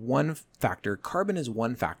 calories are one factor, carbon is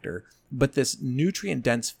one factor, but this nutrient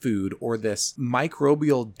dense food, or this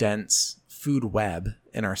microbial dense food web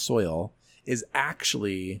in our soil, is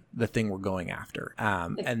actually the thing we're going after.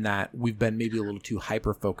 And that we've been maybe a little too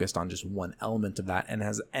hyper focused on just one element of that,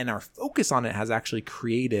 and our focus on it has actually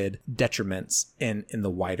created detriments in the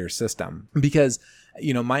wider system. Because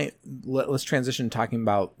let's transition talking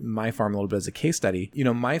about my farm a little bit as a case study.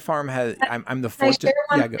 My farm has, I'm the fortunate.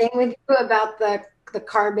 Can I share one thing with you about the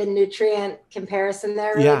carbon nutrient comparison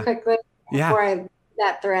there really quickly before I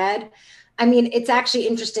that thread? I mean, it's actually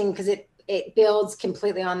interesting because it builds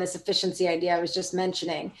completely on this efficiency idea I was just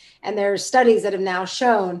mentioning. And there are studies that have now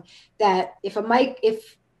shown that if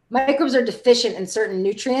microbes are deficient in certain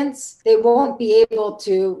nutrients, they won't be able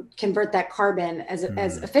to convert that carbon as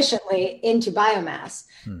efficiently into biomass.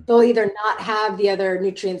 They'll either not have the other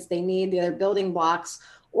nutrients they need, the other building blocks,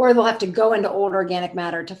 or they'll have to go into old organic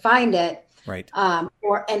matter to find it. Right. And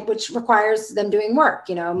which requires them doing work,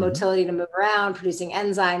 motility to move around, producing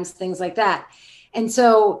enzymes, things like that. And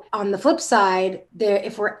so on the flip side,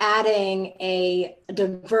 if we're adding a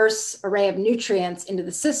diverse array of nutrients into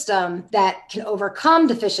the system that can overcome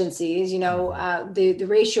deficiencies, the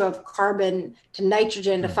ratio of carbon to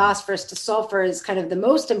nitrogen to phosphorus to sulfur is kind of the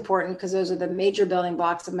most important because those are the major building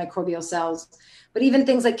blocks of microbial cells. But even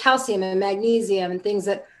things like calcium and magnesium and things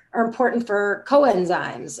that are important for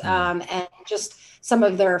coenzymes and just some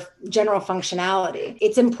of their general functionality.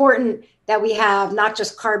 It's important that we have not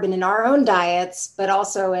just carbon in our own diets, but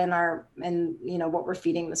also in what we're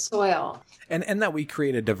feeding the soil. And that we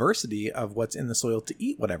create a diversity of what's in the soil to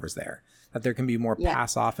eat whatever's there. That there can be more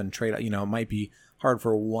pass off and trade. It might be hard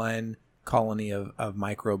for one colony of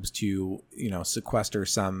microbes to sequester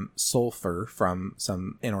some sulfur from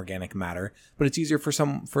some inorganic matter, but it's easier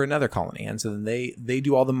for another colony, and so then they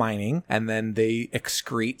do all the mining and then they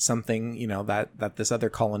excrete something that this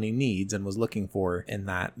other colony needs and was looking for in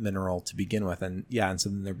that mineral to begin with, and so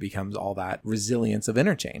then there becomes all that resilience of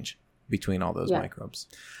interchange between all those microbes.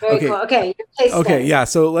 Very cool. Okay. Yeah.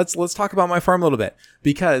 So let's talk about my farm a little bit,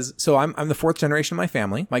 because I'm the fourth generation of my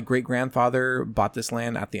family. My great grandfather bought this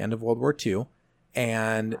land at the end of World War II,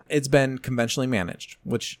 and it's been conventionally managed,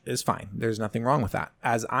 which is fine. There's nothing wrong with that.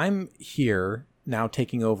 As I'm here now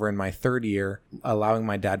taking over in my third year, allowing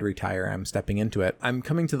my dad to retire, I'm stepping into it. I'm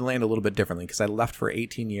coming to the land a little bit differently because I left for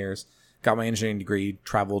 18 years, got my engineering degree,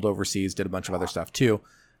 traveled overseas, did a bunch of other stuff too.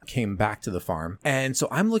 Came back to the farm. And so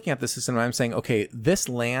I'm looking at the system and I'm saying, okay, this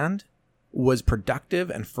land was productive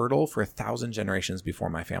and fertile for 1,000 generations before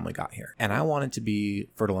my family got here. And I want it to be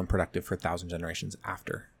fertile and productive for 1,000 generations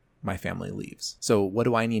after my family leaves. So what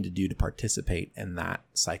do I need to do to participate in that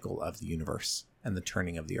cycle of the universe and the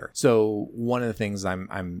turning of the earth? So one of the things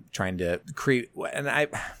I'm trying to create, and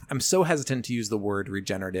I'm so hesitant to use the word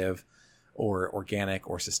regenerative or organic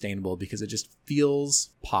or sustainable because it just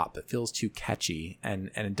feels pop. It feels too catchy and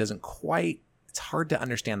it doesn't quite, it's hard to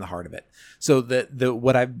understand the heart of it. So the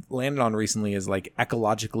what I've landed on recently is like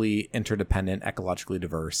ecologically interdependent, ecologically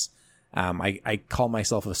diverse. I call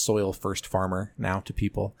myself a soil first farmer now to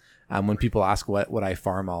people. When people ask what I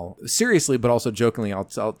farm, I'll seriously, but also jokingly, I'll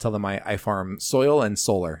tell them I farm soil and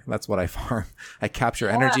solar. That's what I farm. I capture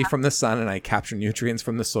energy from the sun and I capture nutrients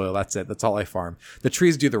from the soil. That's it. That's all I farm. The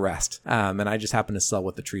trees do the rest. And I just happen to sell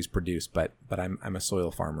what the trees produce, but I'm a soil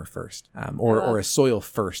farmer first, or a soil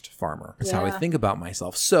first farmer. That's how I think about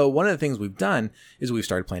myself. So one of the things we've done is we've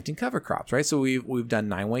started planting cover crops, right? So we've done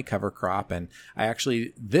 9-way cover crop. And I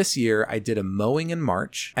actually, this year I did a mowing in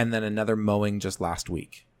March and then another mowing just last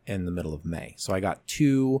week in the middle of May. So I got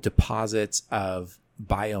 2 deposits of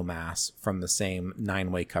biomass from the same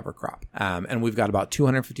 9-way cover crop. And we've got about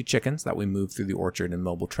 250 chickens that we move through the orchard in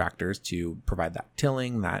mobile tractors to provide that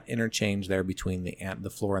tilling, that interchange there between the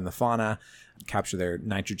flora and the fauna, capture their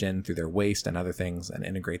nitrogen through their waste and other things and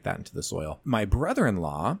integrate that into the soil. My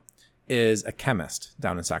brother-in-law is a chemist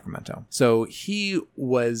down in Sacramento. So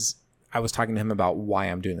I was talking to him about why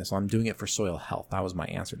I'm doing this. Well, I'm doing it for soil health. That was my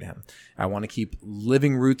answer to him. I want to keep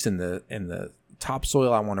living roots in the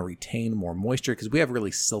topsoil. I want to retain more moisture because we have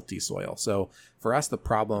really silty soil. So for us, the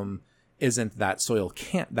problem isn't that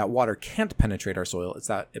water can't penetrate our soil. It's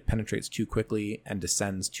that it penetrates too quickly and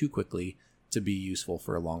descends too quickly to be useful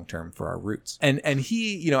for a long term for our roots. And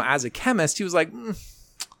he, as a chemist, he was like,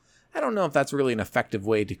 I don't know if that's really an effective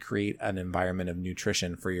way to create an environment of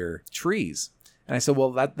nutrition for your trees. And I said,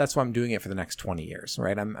 well, that's why I'm doing it for the next 20 years,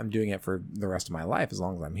 right? I'm doing it for the rest of my life as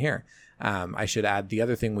long as I'm here. I should add the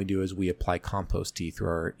other thing we do is we apply compost tea through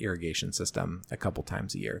our irrigation system a couple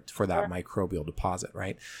times a year for that microbial deposit,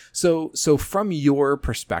 right? So from your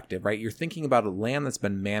perspective, right, you're thinking about a land that's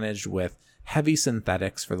been managed with heavy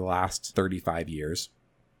synthetics for the last 35 years.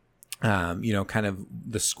 Kind of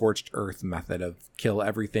the scorched earth method of kill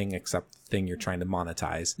everything except the thing you're trying to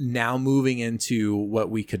monetize. Now moving into what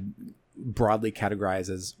we could broadly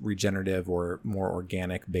categorized as regenerative or more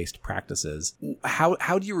organic based practices.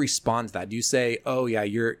 How do you respond to that? Do you say, oh yeah,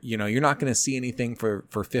 you're not going to see anything for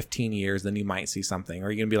 15 years, then you might see something? Or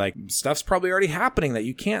are you going to be like, stuff's probably already happening that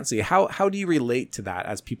you can't see? How do you relate to that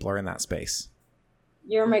as people are in that space?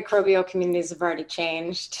 Your microbial communities have already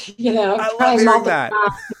changed, I love hearing that.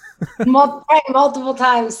 multiple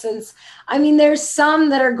times since, there's some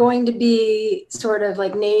that are going to be sort of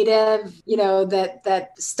like native,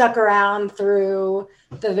 that stuck around through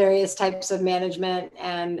the various types of management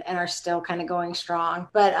and are still kind of going strong.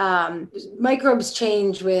 But microbes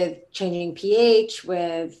change with changing pH,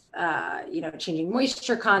 with, changing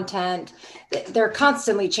moisture content. They're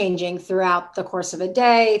constantly changing throughout the course of a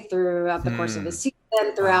day, throughout the course of a season,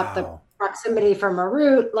 throughout the proximity from a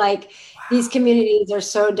root. Like these communities are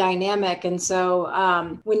so dynamic. And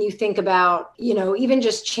so when you think about, even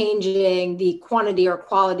just changing the quantity or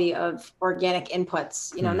quality of organic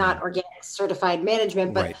inputs, not organic certified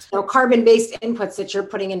management, but carbon-based inputs that you're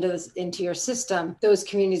putting into your system, those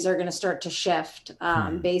communities are going to start to shift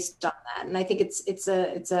based on that. And I think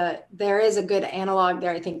there is a good analog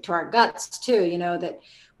there, I think, to our guts too, that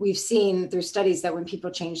we've seen through studies that when people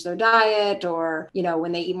change their diet or,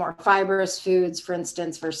 when they eat more fibrous foods, for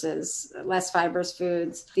instance, versus less fibrous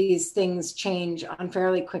foods, these things change on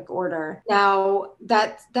fairly quick order. Now,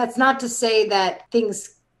 that's not to say that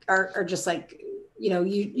things are just like,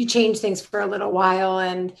 you change things for a little while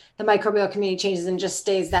and the microbial community changes and just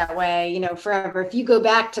stays that way, forever. If you go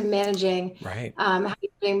back to managing how you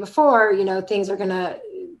were doing before, things are going to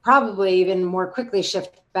probably even more quickly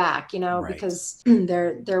shift back, because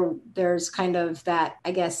there's kind of that,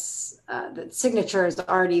 I guess, the signature is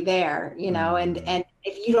already there, and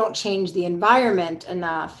if you don't change the environment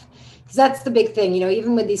enough, because that's the big thing,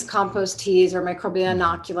 even with these compost teas or microbial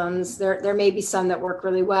inoculums, there may be some that work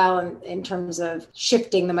really well in terms of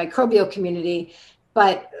shifting the microbial community.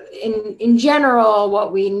 But in general,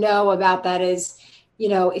 what we know about that is,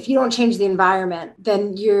 if you don't change the environment,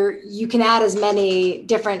 then you can add as many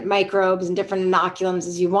different microbes and different inoculums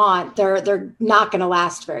as you want. They're not going to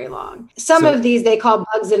last very long. Some of these they call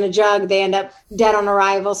bugs in a jug. They end up dead on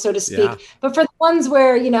arrival, so to speak. Yeah. But for the ones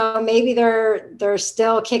where, maybe they're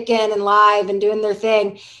still kicking and live and doing their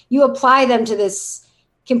thing, you apply them to this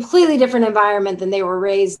completely different environment than they were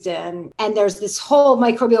raised in. And there's this whole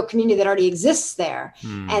microbial community that already exists there.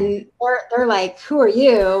 And they're like, who are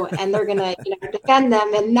you? And they're going to defend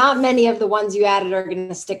them. And not many of the ones you added are going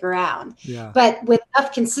to stick around. Yeah. But with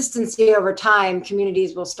enough consistency over time,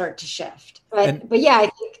 communities will start to shift. But yeah,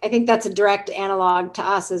 I think that's a direct analog to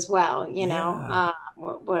us as well.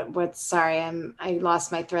 Sorry, I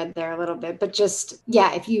lost my thread there a little bit. But just,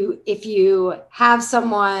 yeah, if you have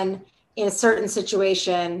someone in a certain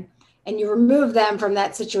situation and you remove them from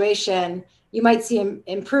that situation, you might see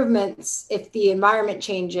improvements if the environment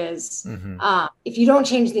changes. If you don't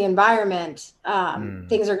change the environment,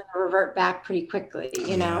 things are going to revert back pretty quickly,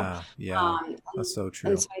 Yeah, that's so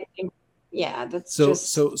true. So I think, that's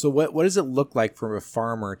so what does it look like for a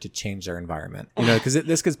farmer to change their environment? Because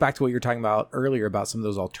this goes back to what you were talking about earlier about some of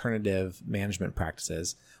those alternative management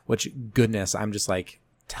practices, which, goodness, I'm just like,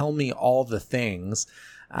 tell me all the things.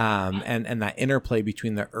 And that interplay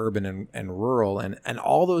between the urban and rural and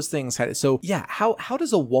all those things. So yeah, how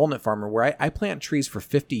does a walnut farmer where I plant trees for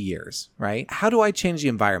 50 years, right? How do I change the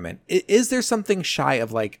environment? Is there something shy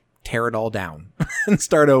of like tear it all down and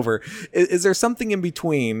start over? Is there something in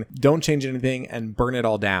between don't change anything and burn it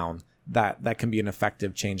all down that can be an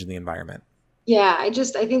effective change in the environment? Yeah, I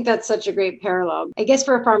think that's such a great parallel. I guess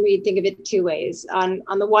for a farmer, you'd think of it two ways. On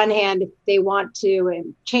the one hand, if they want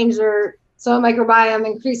to change their soil microbiome,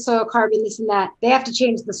 increase soil carbon, this and that, they have to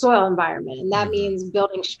change the soil environment. And that means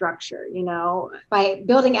building structure, by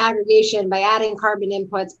building aggregation, by adding carbon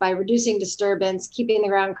inputs, by reducing disturbance, keeping the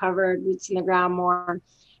ground covered, roots in the ground more.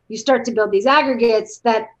 You start to build these aggregates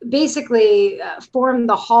that basically form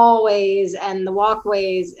the hallways and the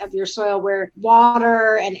walkways of your soil where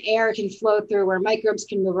water and air can flow through, where microbes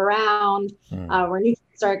can move around, where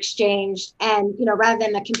nutrients are exchanged. And, rather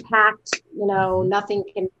than a compact, nothing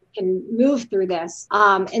can move through this.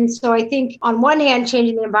 And so I think on one hand,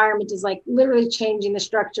 changing the environment is like literally changing the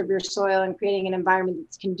structure of your soil and creating an environment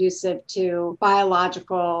that's conducive to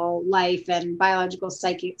biological life and biological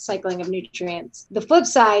cycling of nutrients. The flip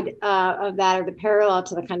side of that, or the parallel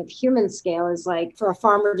to the kind of human scale, is like for a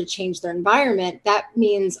farmer to change their environment, that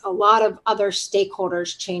means a lot of other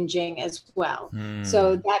stakeholders changing as well.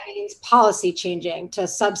 So that means policy changing to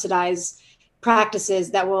subsidize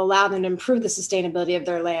practices that will allow them to improve the sustainability of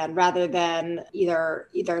their land rather than either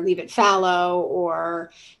leave it fallow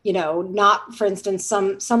or, not, for instance,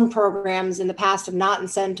 some programs in the past have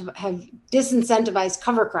disincentivized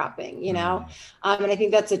cover cropping, and I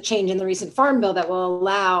think that's a change in the recent farm bill that will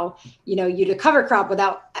allow, you to cover crop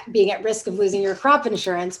without being at risk of losing your crop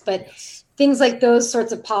insurance. But things like those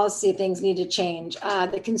sorts of policy things need to change.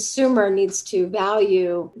 The consumer needs to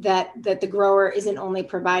value that the grower isn't only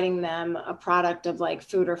providing them a product of like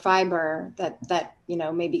food or fiber that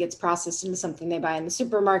maybe gets processed into something they buy in the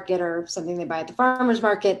supermarket or something they buy at the farmer's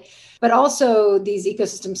market, but also these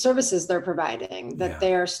ecosystem services they're providing, that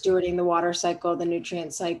they're stewarding the water cycle, the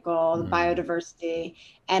nutrient cycle, the biodiversity.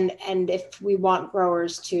 And if we want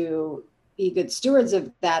growers to be good stewards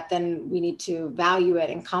of that, then we need to value it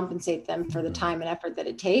and compensate them for the time and effort that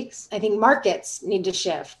it takes. I think markets need to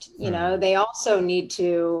shift. They also need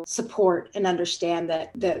to support and understand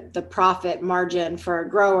that the profit margin for a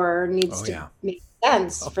grower needs to make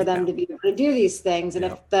sense for them to be able to do these things. And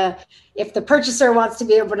if the purchaser wants to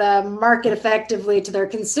be able to market effectively to their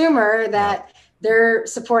consumer that they're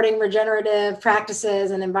supporting regenerative practices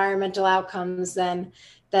and environmental outcomes, then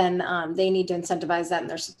they need to incentivize that in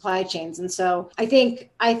their supply chains. And so I think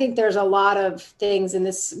there's a lot of things, and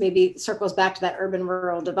this maybe circles back to that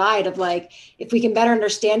urban-rural divide of like, if we can better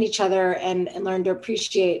understand each other and learn to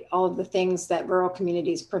appreciate all of the things that rural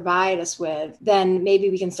communities provide us with, then maybe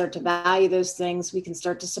we can start to value those things. We can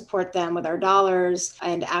start to support them with our dollars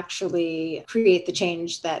and actually create the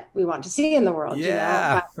change that we want to see in the world.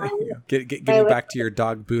 Yeah. Get me back to your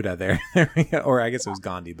dog Buddha there. There we go. Or I guess it was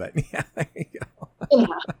Gandhi, but yeah, there you go.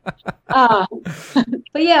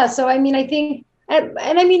 But yeah, so I mean, I think, and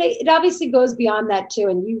I mean, it obviously goes beyond that too.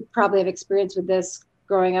 And you probably have experience with this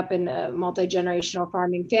growing up in a multi-generational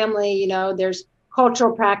farming family. There's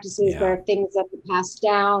cultural practices, there are things that are passed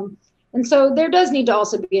down. And so there does need to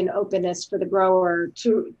also be an openness for the grower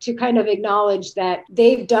to kind of acknowledge that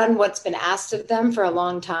they've done what's been asked of them for a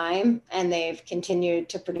long time, and they've continued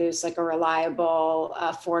to produce like a reliable,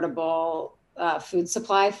 affordable food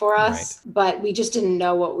supply for us, but we just didn't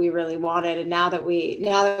know what we really wanted. And now that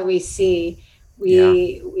we see,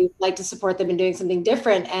 we like to support them in doing something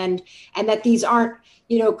different, and that these aren't,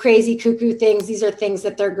 crazy cuckoo things. These are things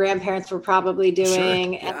that their grandparents were probably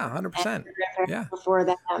doing. Sure. Yeah, 100%. Yeah. Before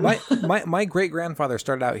them. My great grandfather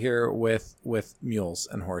started out here with mules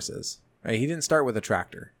and horses. Right? He didn't start with a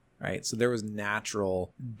tractor. Right? So there was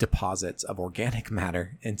natural deposits of organic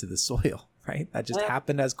matter into the soil. Right? That just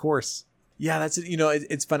happened as course. Yeah, that's it.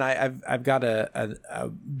 It's fun. I've got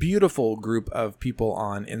a beautiful group of people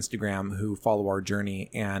on Instagram who follow our journey,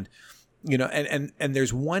 and and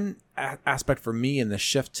there's one aspect for me in the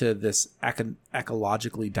shift to this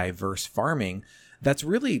ecologically diverse farming that's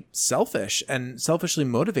really selfish and selfishly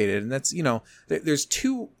motivated, and that's there's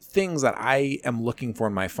two things that I am looking for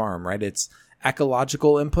in my farm. Right, it's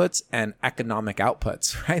ecological inputs and economic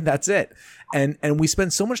outputs, right? That's it. And we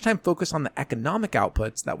spend so much time focused on the economic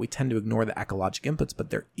outputs that we tend to ignore the ecologic inputs,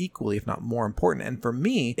 but they're equally, if not more important. And for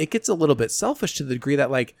me, it gets a little bit selfish to the degree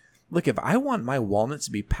that like, look, if I want my walnuts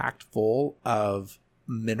to be packed full of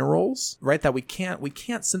minerals, right, that we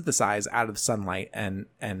can't synthesize out of sunlight and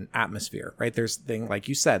atmosphere, right? There's things, like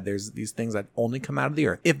you said, there's these things that only come out of the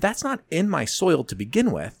earth. If that's not in my soil to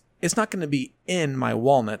begin with, it's not going to be in my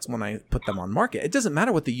walnuts when I put them on market. It doesn't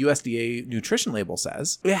matter what the USDA nutrition label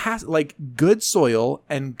says. It has, like, good soil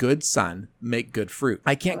and good sun make good fruit.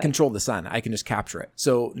 I can't control the sun. I can just capture it.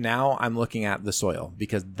 So now I'm looking at the soil,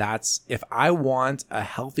 because that's, if I want a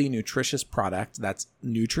healthy, nutritious product that's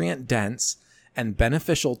nutrient dense and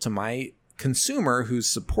beneficial to my consumer who's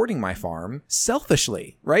supporting my farm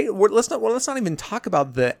selfishly, right? Let's not even talk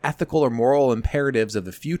about the ethical or moral imperatives of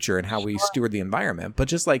the future and how we steward the environment, but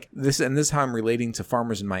just like this, and this is how I'm relating to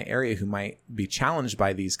farmers in my area who might be challenged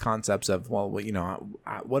by these concepts of, well,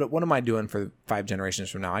 what am I doing for 5 generations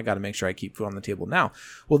from now? I got to make sure I keep food on the table now.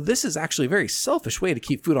 Well, this is actually a very selfish way to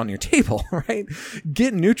keep food on your table, right?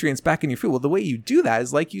 Get nutrients back in your food. Well, the way you do that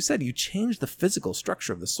is, like you said, you change the physical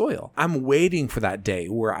structure of the soil. I'm waiting for that day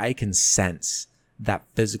where I can sense that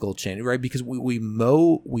physical change, right? Because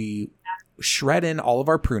we shred in all of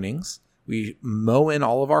our prunings, we mow in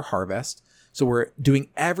all of our harvest. So we're doing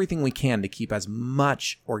everything we can to keep as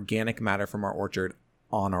much organic matter from our orchard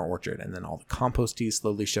on our orchard, and then all the compost tea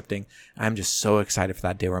slowly shifting. I'm just so excited for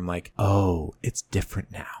that day where I'm like, oh, it's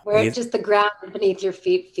different now. Where just the ground beneath your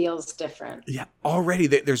feet feels different. Yeah, already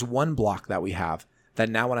there's one block that we have that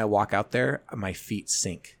now when I walk out there, my feet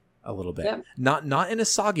sink a little bit. Yep. Not in a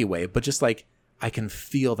soggy way, but just like I can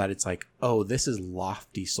feel that it's like, oh, this is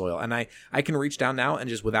lofty soil. And I can reach down now and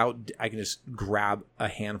I can just grab a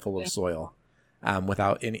handful of soil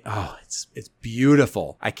without any, it's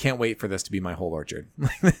beautiful. I can't wait for this to be my whole orchard.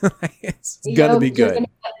 It's going to be good.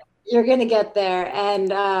 You're going to get there.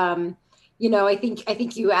 And, I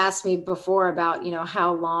think you asked me before about,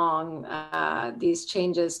 how long these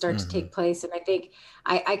changes start to take place. And I think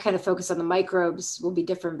I kind of focus on the microbes will be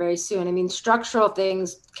different very soon. I mean, structural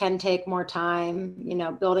things can take more time,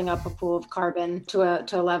 building up a pool of carbon to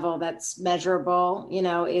a level that's measurable,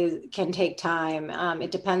 can take time. It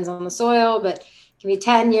depends on the soil, but it can be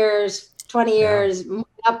 10 years, 20 years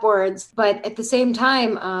upwards. But at the same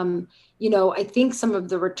time, I think some of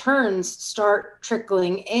the returns start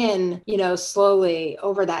trickling in, slowly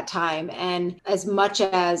over that time. And as much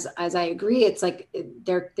as I agree, it's like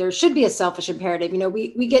there should be a selfish imperative.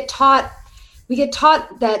 We get taught we get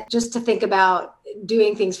taught that just to think about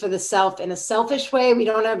doing things for the self in a selfish way. We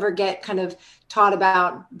don't ever get kind of taught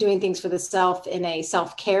about doing things for the self in a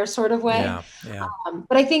self-care sort of way. Yeah.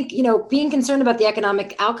 But I think, being concerned about the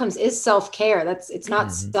economic outcomes is self-care. It's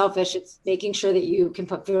not selfish. It's making sure that you can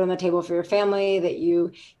put food on the table for your family, that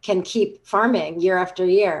you can keep farming year after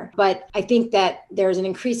year. But I think that there's an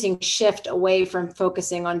increasing shift away from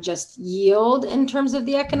focusing on just yield in terms of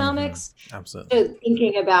the economics, Absolutely, to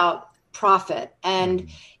thinking about profit. And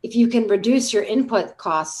if you can reduce your input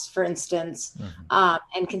costs, for instance,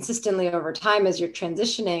 and consistently over time as you're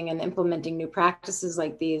transitioning and implementing new practices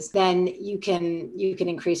like these, then you can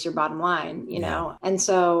increase your bottom line, know. And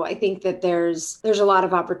so I think that there's a lot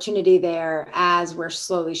of opportunity there as we're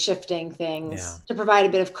slowly shifting things to provide a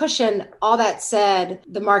bit of cushion. All that said,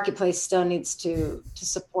 the marketplace still needs to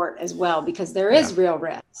support as well, because there is real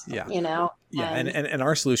risk. And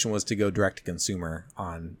our solution was to go direct to consumer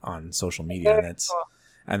on social media,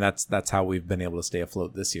 and that's how we've been able to stay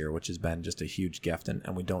afloat this year, which has been just a huge gift,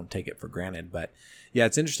 and we don't take it for granted. But yeah,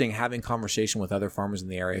 it's interesting having conversation with other farmers in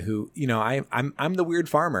the area who, I'm the weird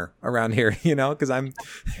farmer around here, because I'm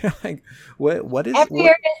like, what is every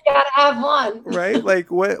area's gotta have one, right? Like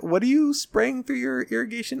what are you spraying through your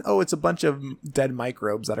irrigation? Oh, it's a bunch of dead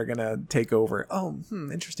microbes that are gonna take over. Oh,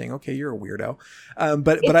 interesting. Okay, you're a weirdo.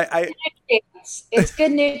 It's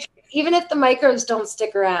good nutrients. Even if the microbes don't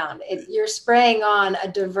stick around, you're spraying on a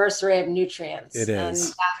diverse array of nutrients. It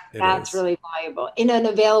is. And that's really valuable in an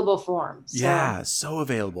available form. So. Yeah, so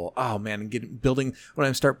available. Oh man, when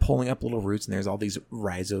I start pulling up little roots and there's all these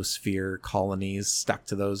rhizosphere colonies stuck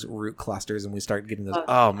to those root clusters, and we start getting those.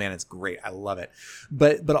 Oh man, it's great. I love it.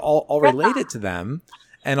 But I'll relate it to them,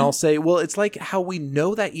 and I'll say, well, it's like how we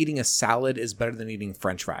know that eating a salad is better than eating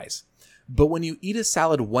French fries. But when you eat a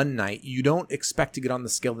salad one night, you don't expect to get on the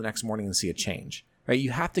scale the next morning and see a change, right?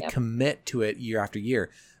 You have to commit to it year after year.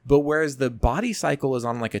 But whereas the body cycle is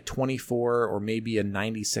on like a 24 or maybe a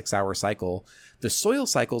 96-hour cycle, the soil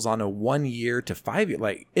cycle is on a 1 year to 5 year.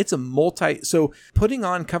 Like it's so putting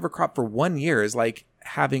on cover crop for 1 year is like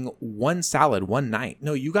having one salad one night.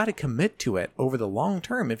 No, you got to commit to it over the long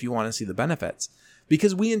term if you want to see the benefits.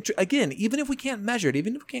 Because again, even if we can't measure it,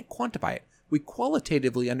 even if we can't quantify it, we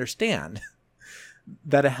qualitatively understand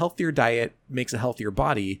that a healthier diet makes a healthier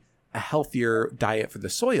body. A healthier diet for the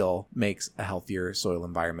soil makes a healthier soil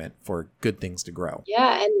environment for good things to grow.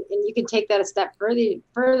 Yeah, and you can take that a step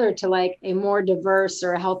further to like a more diverse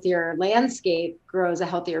or a healthier landscape grows a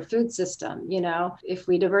healthier food system. If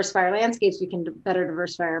we diversify our landscapes, we can better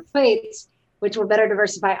diversify our plates, which will better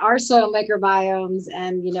diversify our soil microbiomes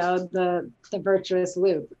and, the virtuous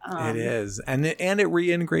loop. It is. And it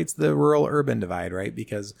reintegrates the rural-urban divide, right?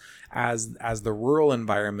 Because as the rural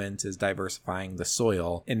environment is diversifying the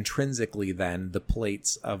soil, intrinsically then the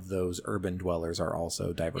plates of those urban dwellers are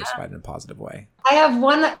also diversified in a positive way. I have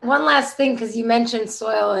one last thing, because you mentioned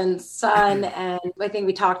soil and sun, and I think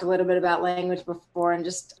we talked a little bit about language before, and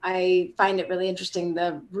just I find it really interesting.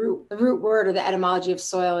 The root word or the etymology of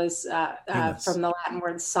soil is from the Latin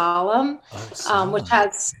word solum, which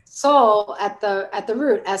has soul at the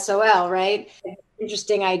root, SOL, right?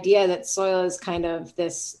 Interesting idea that soil is kind of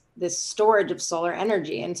this storage of solar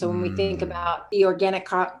energy. And so when we think about the organic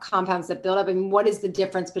compounds that build up, what is the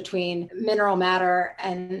difference between mineral matter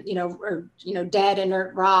and, dead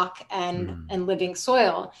inert rock and living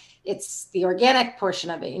soil? It's the organic portion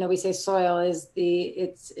of it. We say soil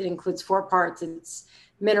it includes 4 parts. It's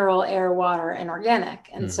mineral, air, water, and organic.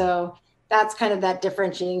 And so that's kind of that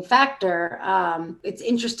differentiating factor. It's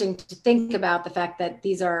interesting to think about the fact that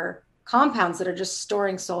these are compounds that are just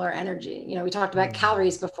storing solar energy. We talked about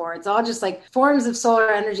calories before. It's all just like forms of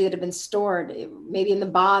solar energy that have been stored, maybe in the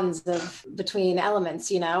bonds between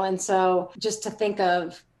elements, And so just to think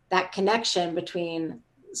of that connection between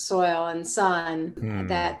soil and sun,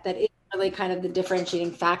 that is really kind of the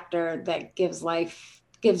differentiating factor that gives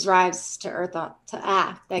rise to earth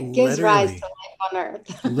gives rise to life on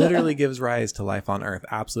earth. Literally gives rise to life on earth.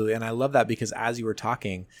 Absolutely. And I love that, because as you were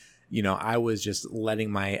talking, I was just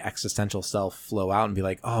letting my existential self flow out and be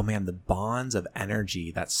like, oh man, the bonds of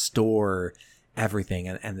energy that store everything,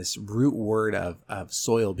 and this root word of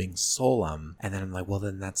soil being solum. And then I'm like, well,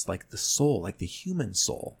 then that's like the soul, like the human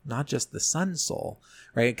soul, not just the sun soul,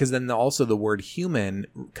 right? Because then also the word human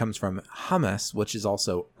comes from humus, which is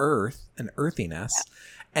also earth and earthiness.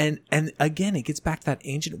 Yeah. And again, it gets back to that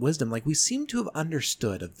ancient wisdom. Like we seem to have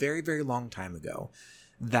understood a very, very long time ago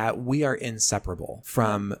that we are inseparable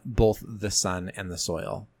from both the sun and the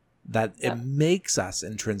soil. that it makes us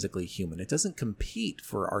intrinsically human. It doesn't compete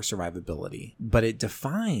for our survivability, but it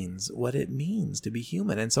defines what it means to be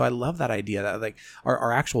human. And so I love that idea that like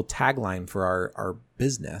our actual tagline for our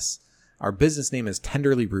business name is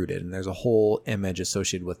Tenderly Rooted, and there's a whole image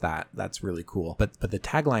associated with that. That's really cool. But the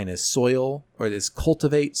tagline is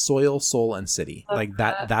cultivate soil, soul, and city. Like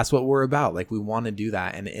that's what we're about. Like we want to do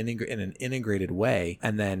that in an integrated way.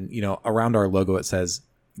 And then, you know, around our logo, it says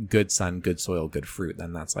good sun, good soil, good fruit.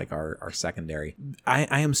 Then that's like our secondary. I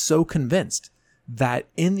am so convinced that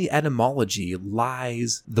in the etymology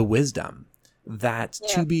lies the wisdom that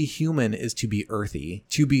to be human is to be earthy,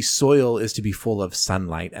 to be soil is to be full of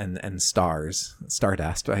sunlight and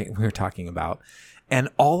stardust, right? We were talking about. And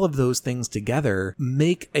all of those things together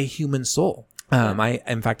make a human soul.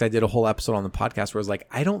 In fact, I did a whole episode on the podcast where I was like,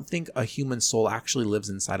 I don't think a human soul actually lives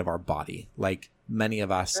inside of our body. Like many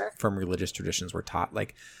of us from religious traditions were taught.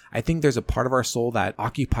 Like, I think there's a part of our soul that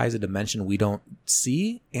occupies a dimension we don't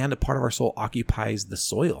see, and a part of our soul occupies the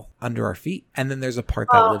soil under our feet. And then there's a part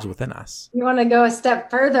that lives within us. You want to go a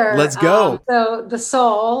step further? Let's go. So the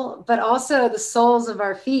soul, but also the soles of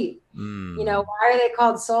our feet. You know, why are they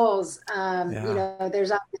called souls? You know,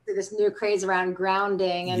 there's obviously this new craze around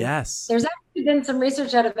grounding. And there's actually been some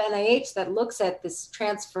research out of NIH that looks at this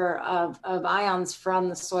transfer of ions from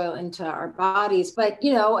the soil into our bodies. But,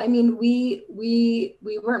 you know, I mean, we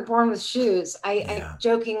weren't born with shoes. I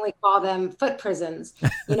jokingly call them foot prisons,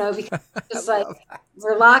 you know, because just like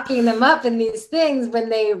we're locking them up in these things when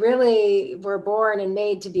they really were born and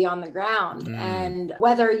made to be on the ground. And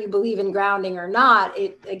whether you believe in grounding or not,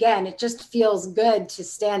 it just feels good to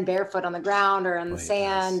stand barefoot on the ground or in the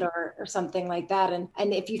sand or something like that. And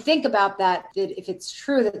if you think about that, if it's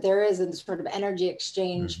true that there is a sort of energy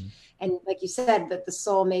exchange, and like you said, that the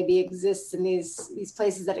soul maybe exists in these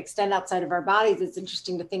places that extend outside of our bodies, it's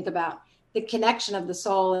interesting to think about the connection of the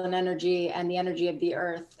soul and energy and the energy of the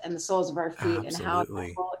earth and the soles of our feet and how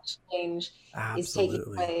the whole exchange is taking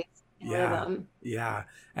place. Yeah.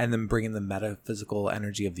 And then bringing the metaphysical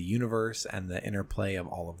energy of the universe and the interplay of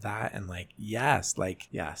all of that. And yes,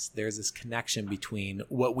 there's this connection between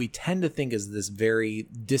what we tend to think is this very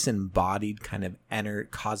disembodied kind of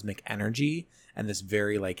cosmic energy and this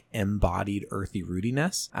very like embodied earthy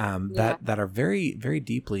rootiness that are very, very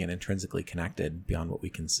deeply and intrinsically connected beyond what we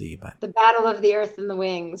can see. But the battle of the earth and the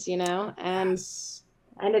wings, you know, and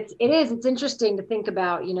it's interesting to think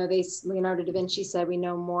about, you know, Leonardo da Vinci said we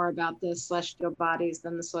know more about the celestial bodies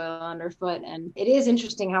than the soil underfoot. And it is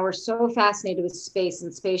interesting how we're so fascinated with space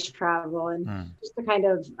and space travel. And just to kind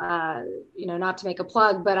of, you know, not to make a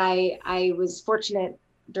plug, but I was fortunate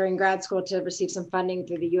during grad school to receive some funding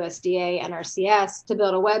through the USDA NRCS to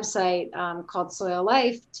build a website called Soil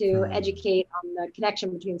Life to educate on the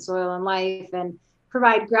connection between soil and life and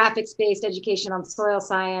provide graphics-based education on soil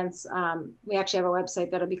science. We actually have a website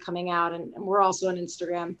that'll be coming out, and we're also on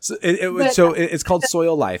Instagram. So it's called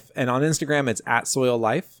Soil Life, and on Instagram it's at Soil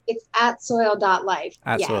Life. It's at soil.life.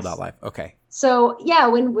 Soil.life. Okay. So yeah,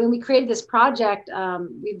 when we created this project,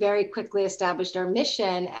 we very quickly established our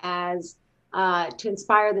mission as to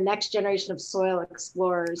inspire the next generation of soil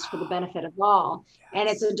explorers for the benefit of all. And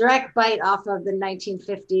it's a direct bite off of the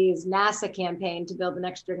 1950s NASA campaign to build the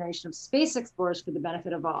next generation of space explorers for the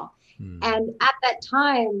benefit of all. And at that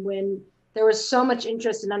time, when there was so much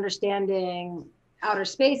interest in understanding outer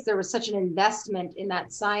space, there was such an investment in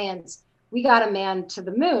that science. We got a man to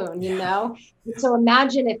the moon, you know? And so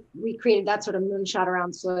imagine if we created that sort of moonshot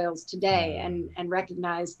around soils today and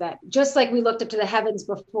recognized that just like we looked up to the heavens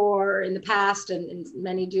before in the past, and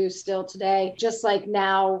many do still today, just like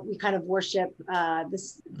now we kind of worship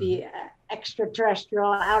the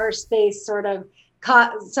extraterrestrial outer space sort of,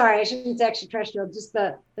 I shouldn't say extraterrestrial, just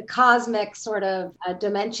the cosmic sort of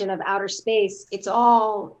dimension of outer space. It's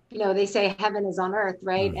all, you know, they say heaven is on earth,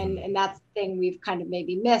 right? And that's the thing we've kind of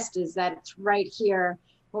maybe missed, is that it's right here.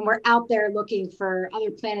 When we're out there looking for other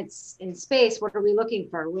planets in space, what are we looking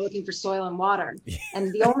for? We're looking for soil and water.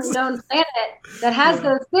 And the only known planet that has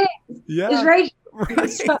those things is right here.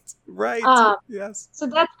 Right. Yes. So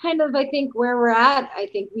that's kind of, I think, where we're at. I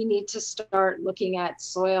think we need to start looking at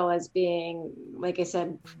soil as being, like I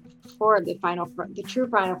said, for the true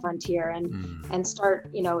final frontier, and start,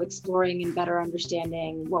 you know, exploring and better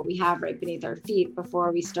understanding what we have right beneath our feet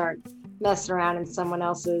before we start messing around in someone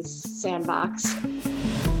else's sandbox.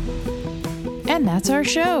 And that's our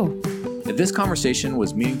show. If this conversation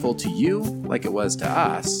was meaningful to you like it was to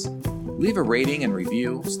us, leave a rating and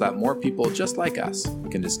review so that more people just like us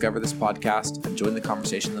can discover this podcast and join the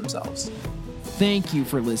conversation themselves. Thank you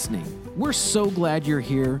for listening. We're so glad you're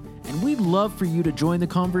here, and we'd love for you to join the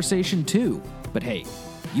conversation too. But hey,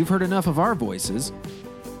 you've heard enough of our voices.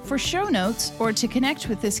 For show notes or to connect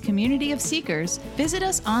with this community of seekers, visit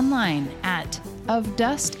us online at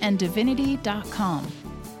ofdustanddivinity.com.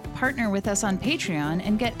 Partner with us on Patreon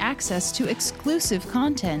and get access to exclusive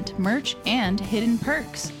content, merch, and hidden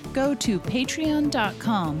perks. Go to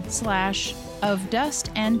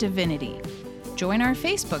patreon.com/ofdustanddivinity. Join our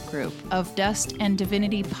Facebook group, Of Dust and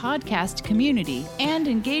Divinity Podcast Community, and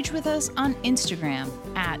engage with us on Instagram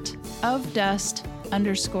at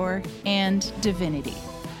ofdust_and_divinity.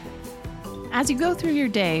 As you go through your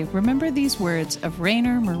day, remember these words of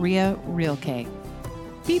Rainer Maria Rilke.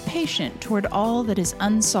 Be patient toward all that is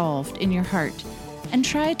unsolved in your heart, and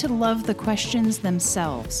try to love the questions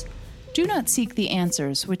themselves. Do not seek the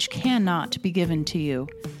answers which cannot be given to you,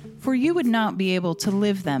 for you would not be able to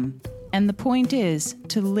live them. And the point is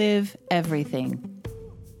to live everything.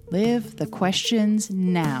 Live the questions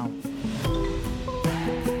now.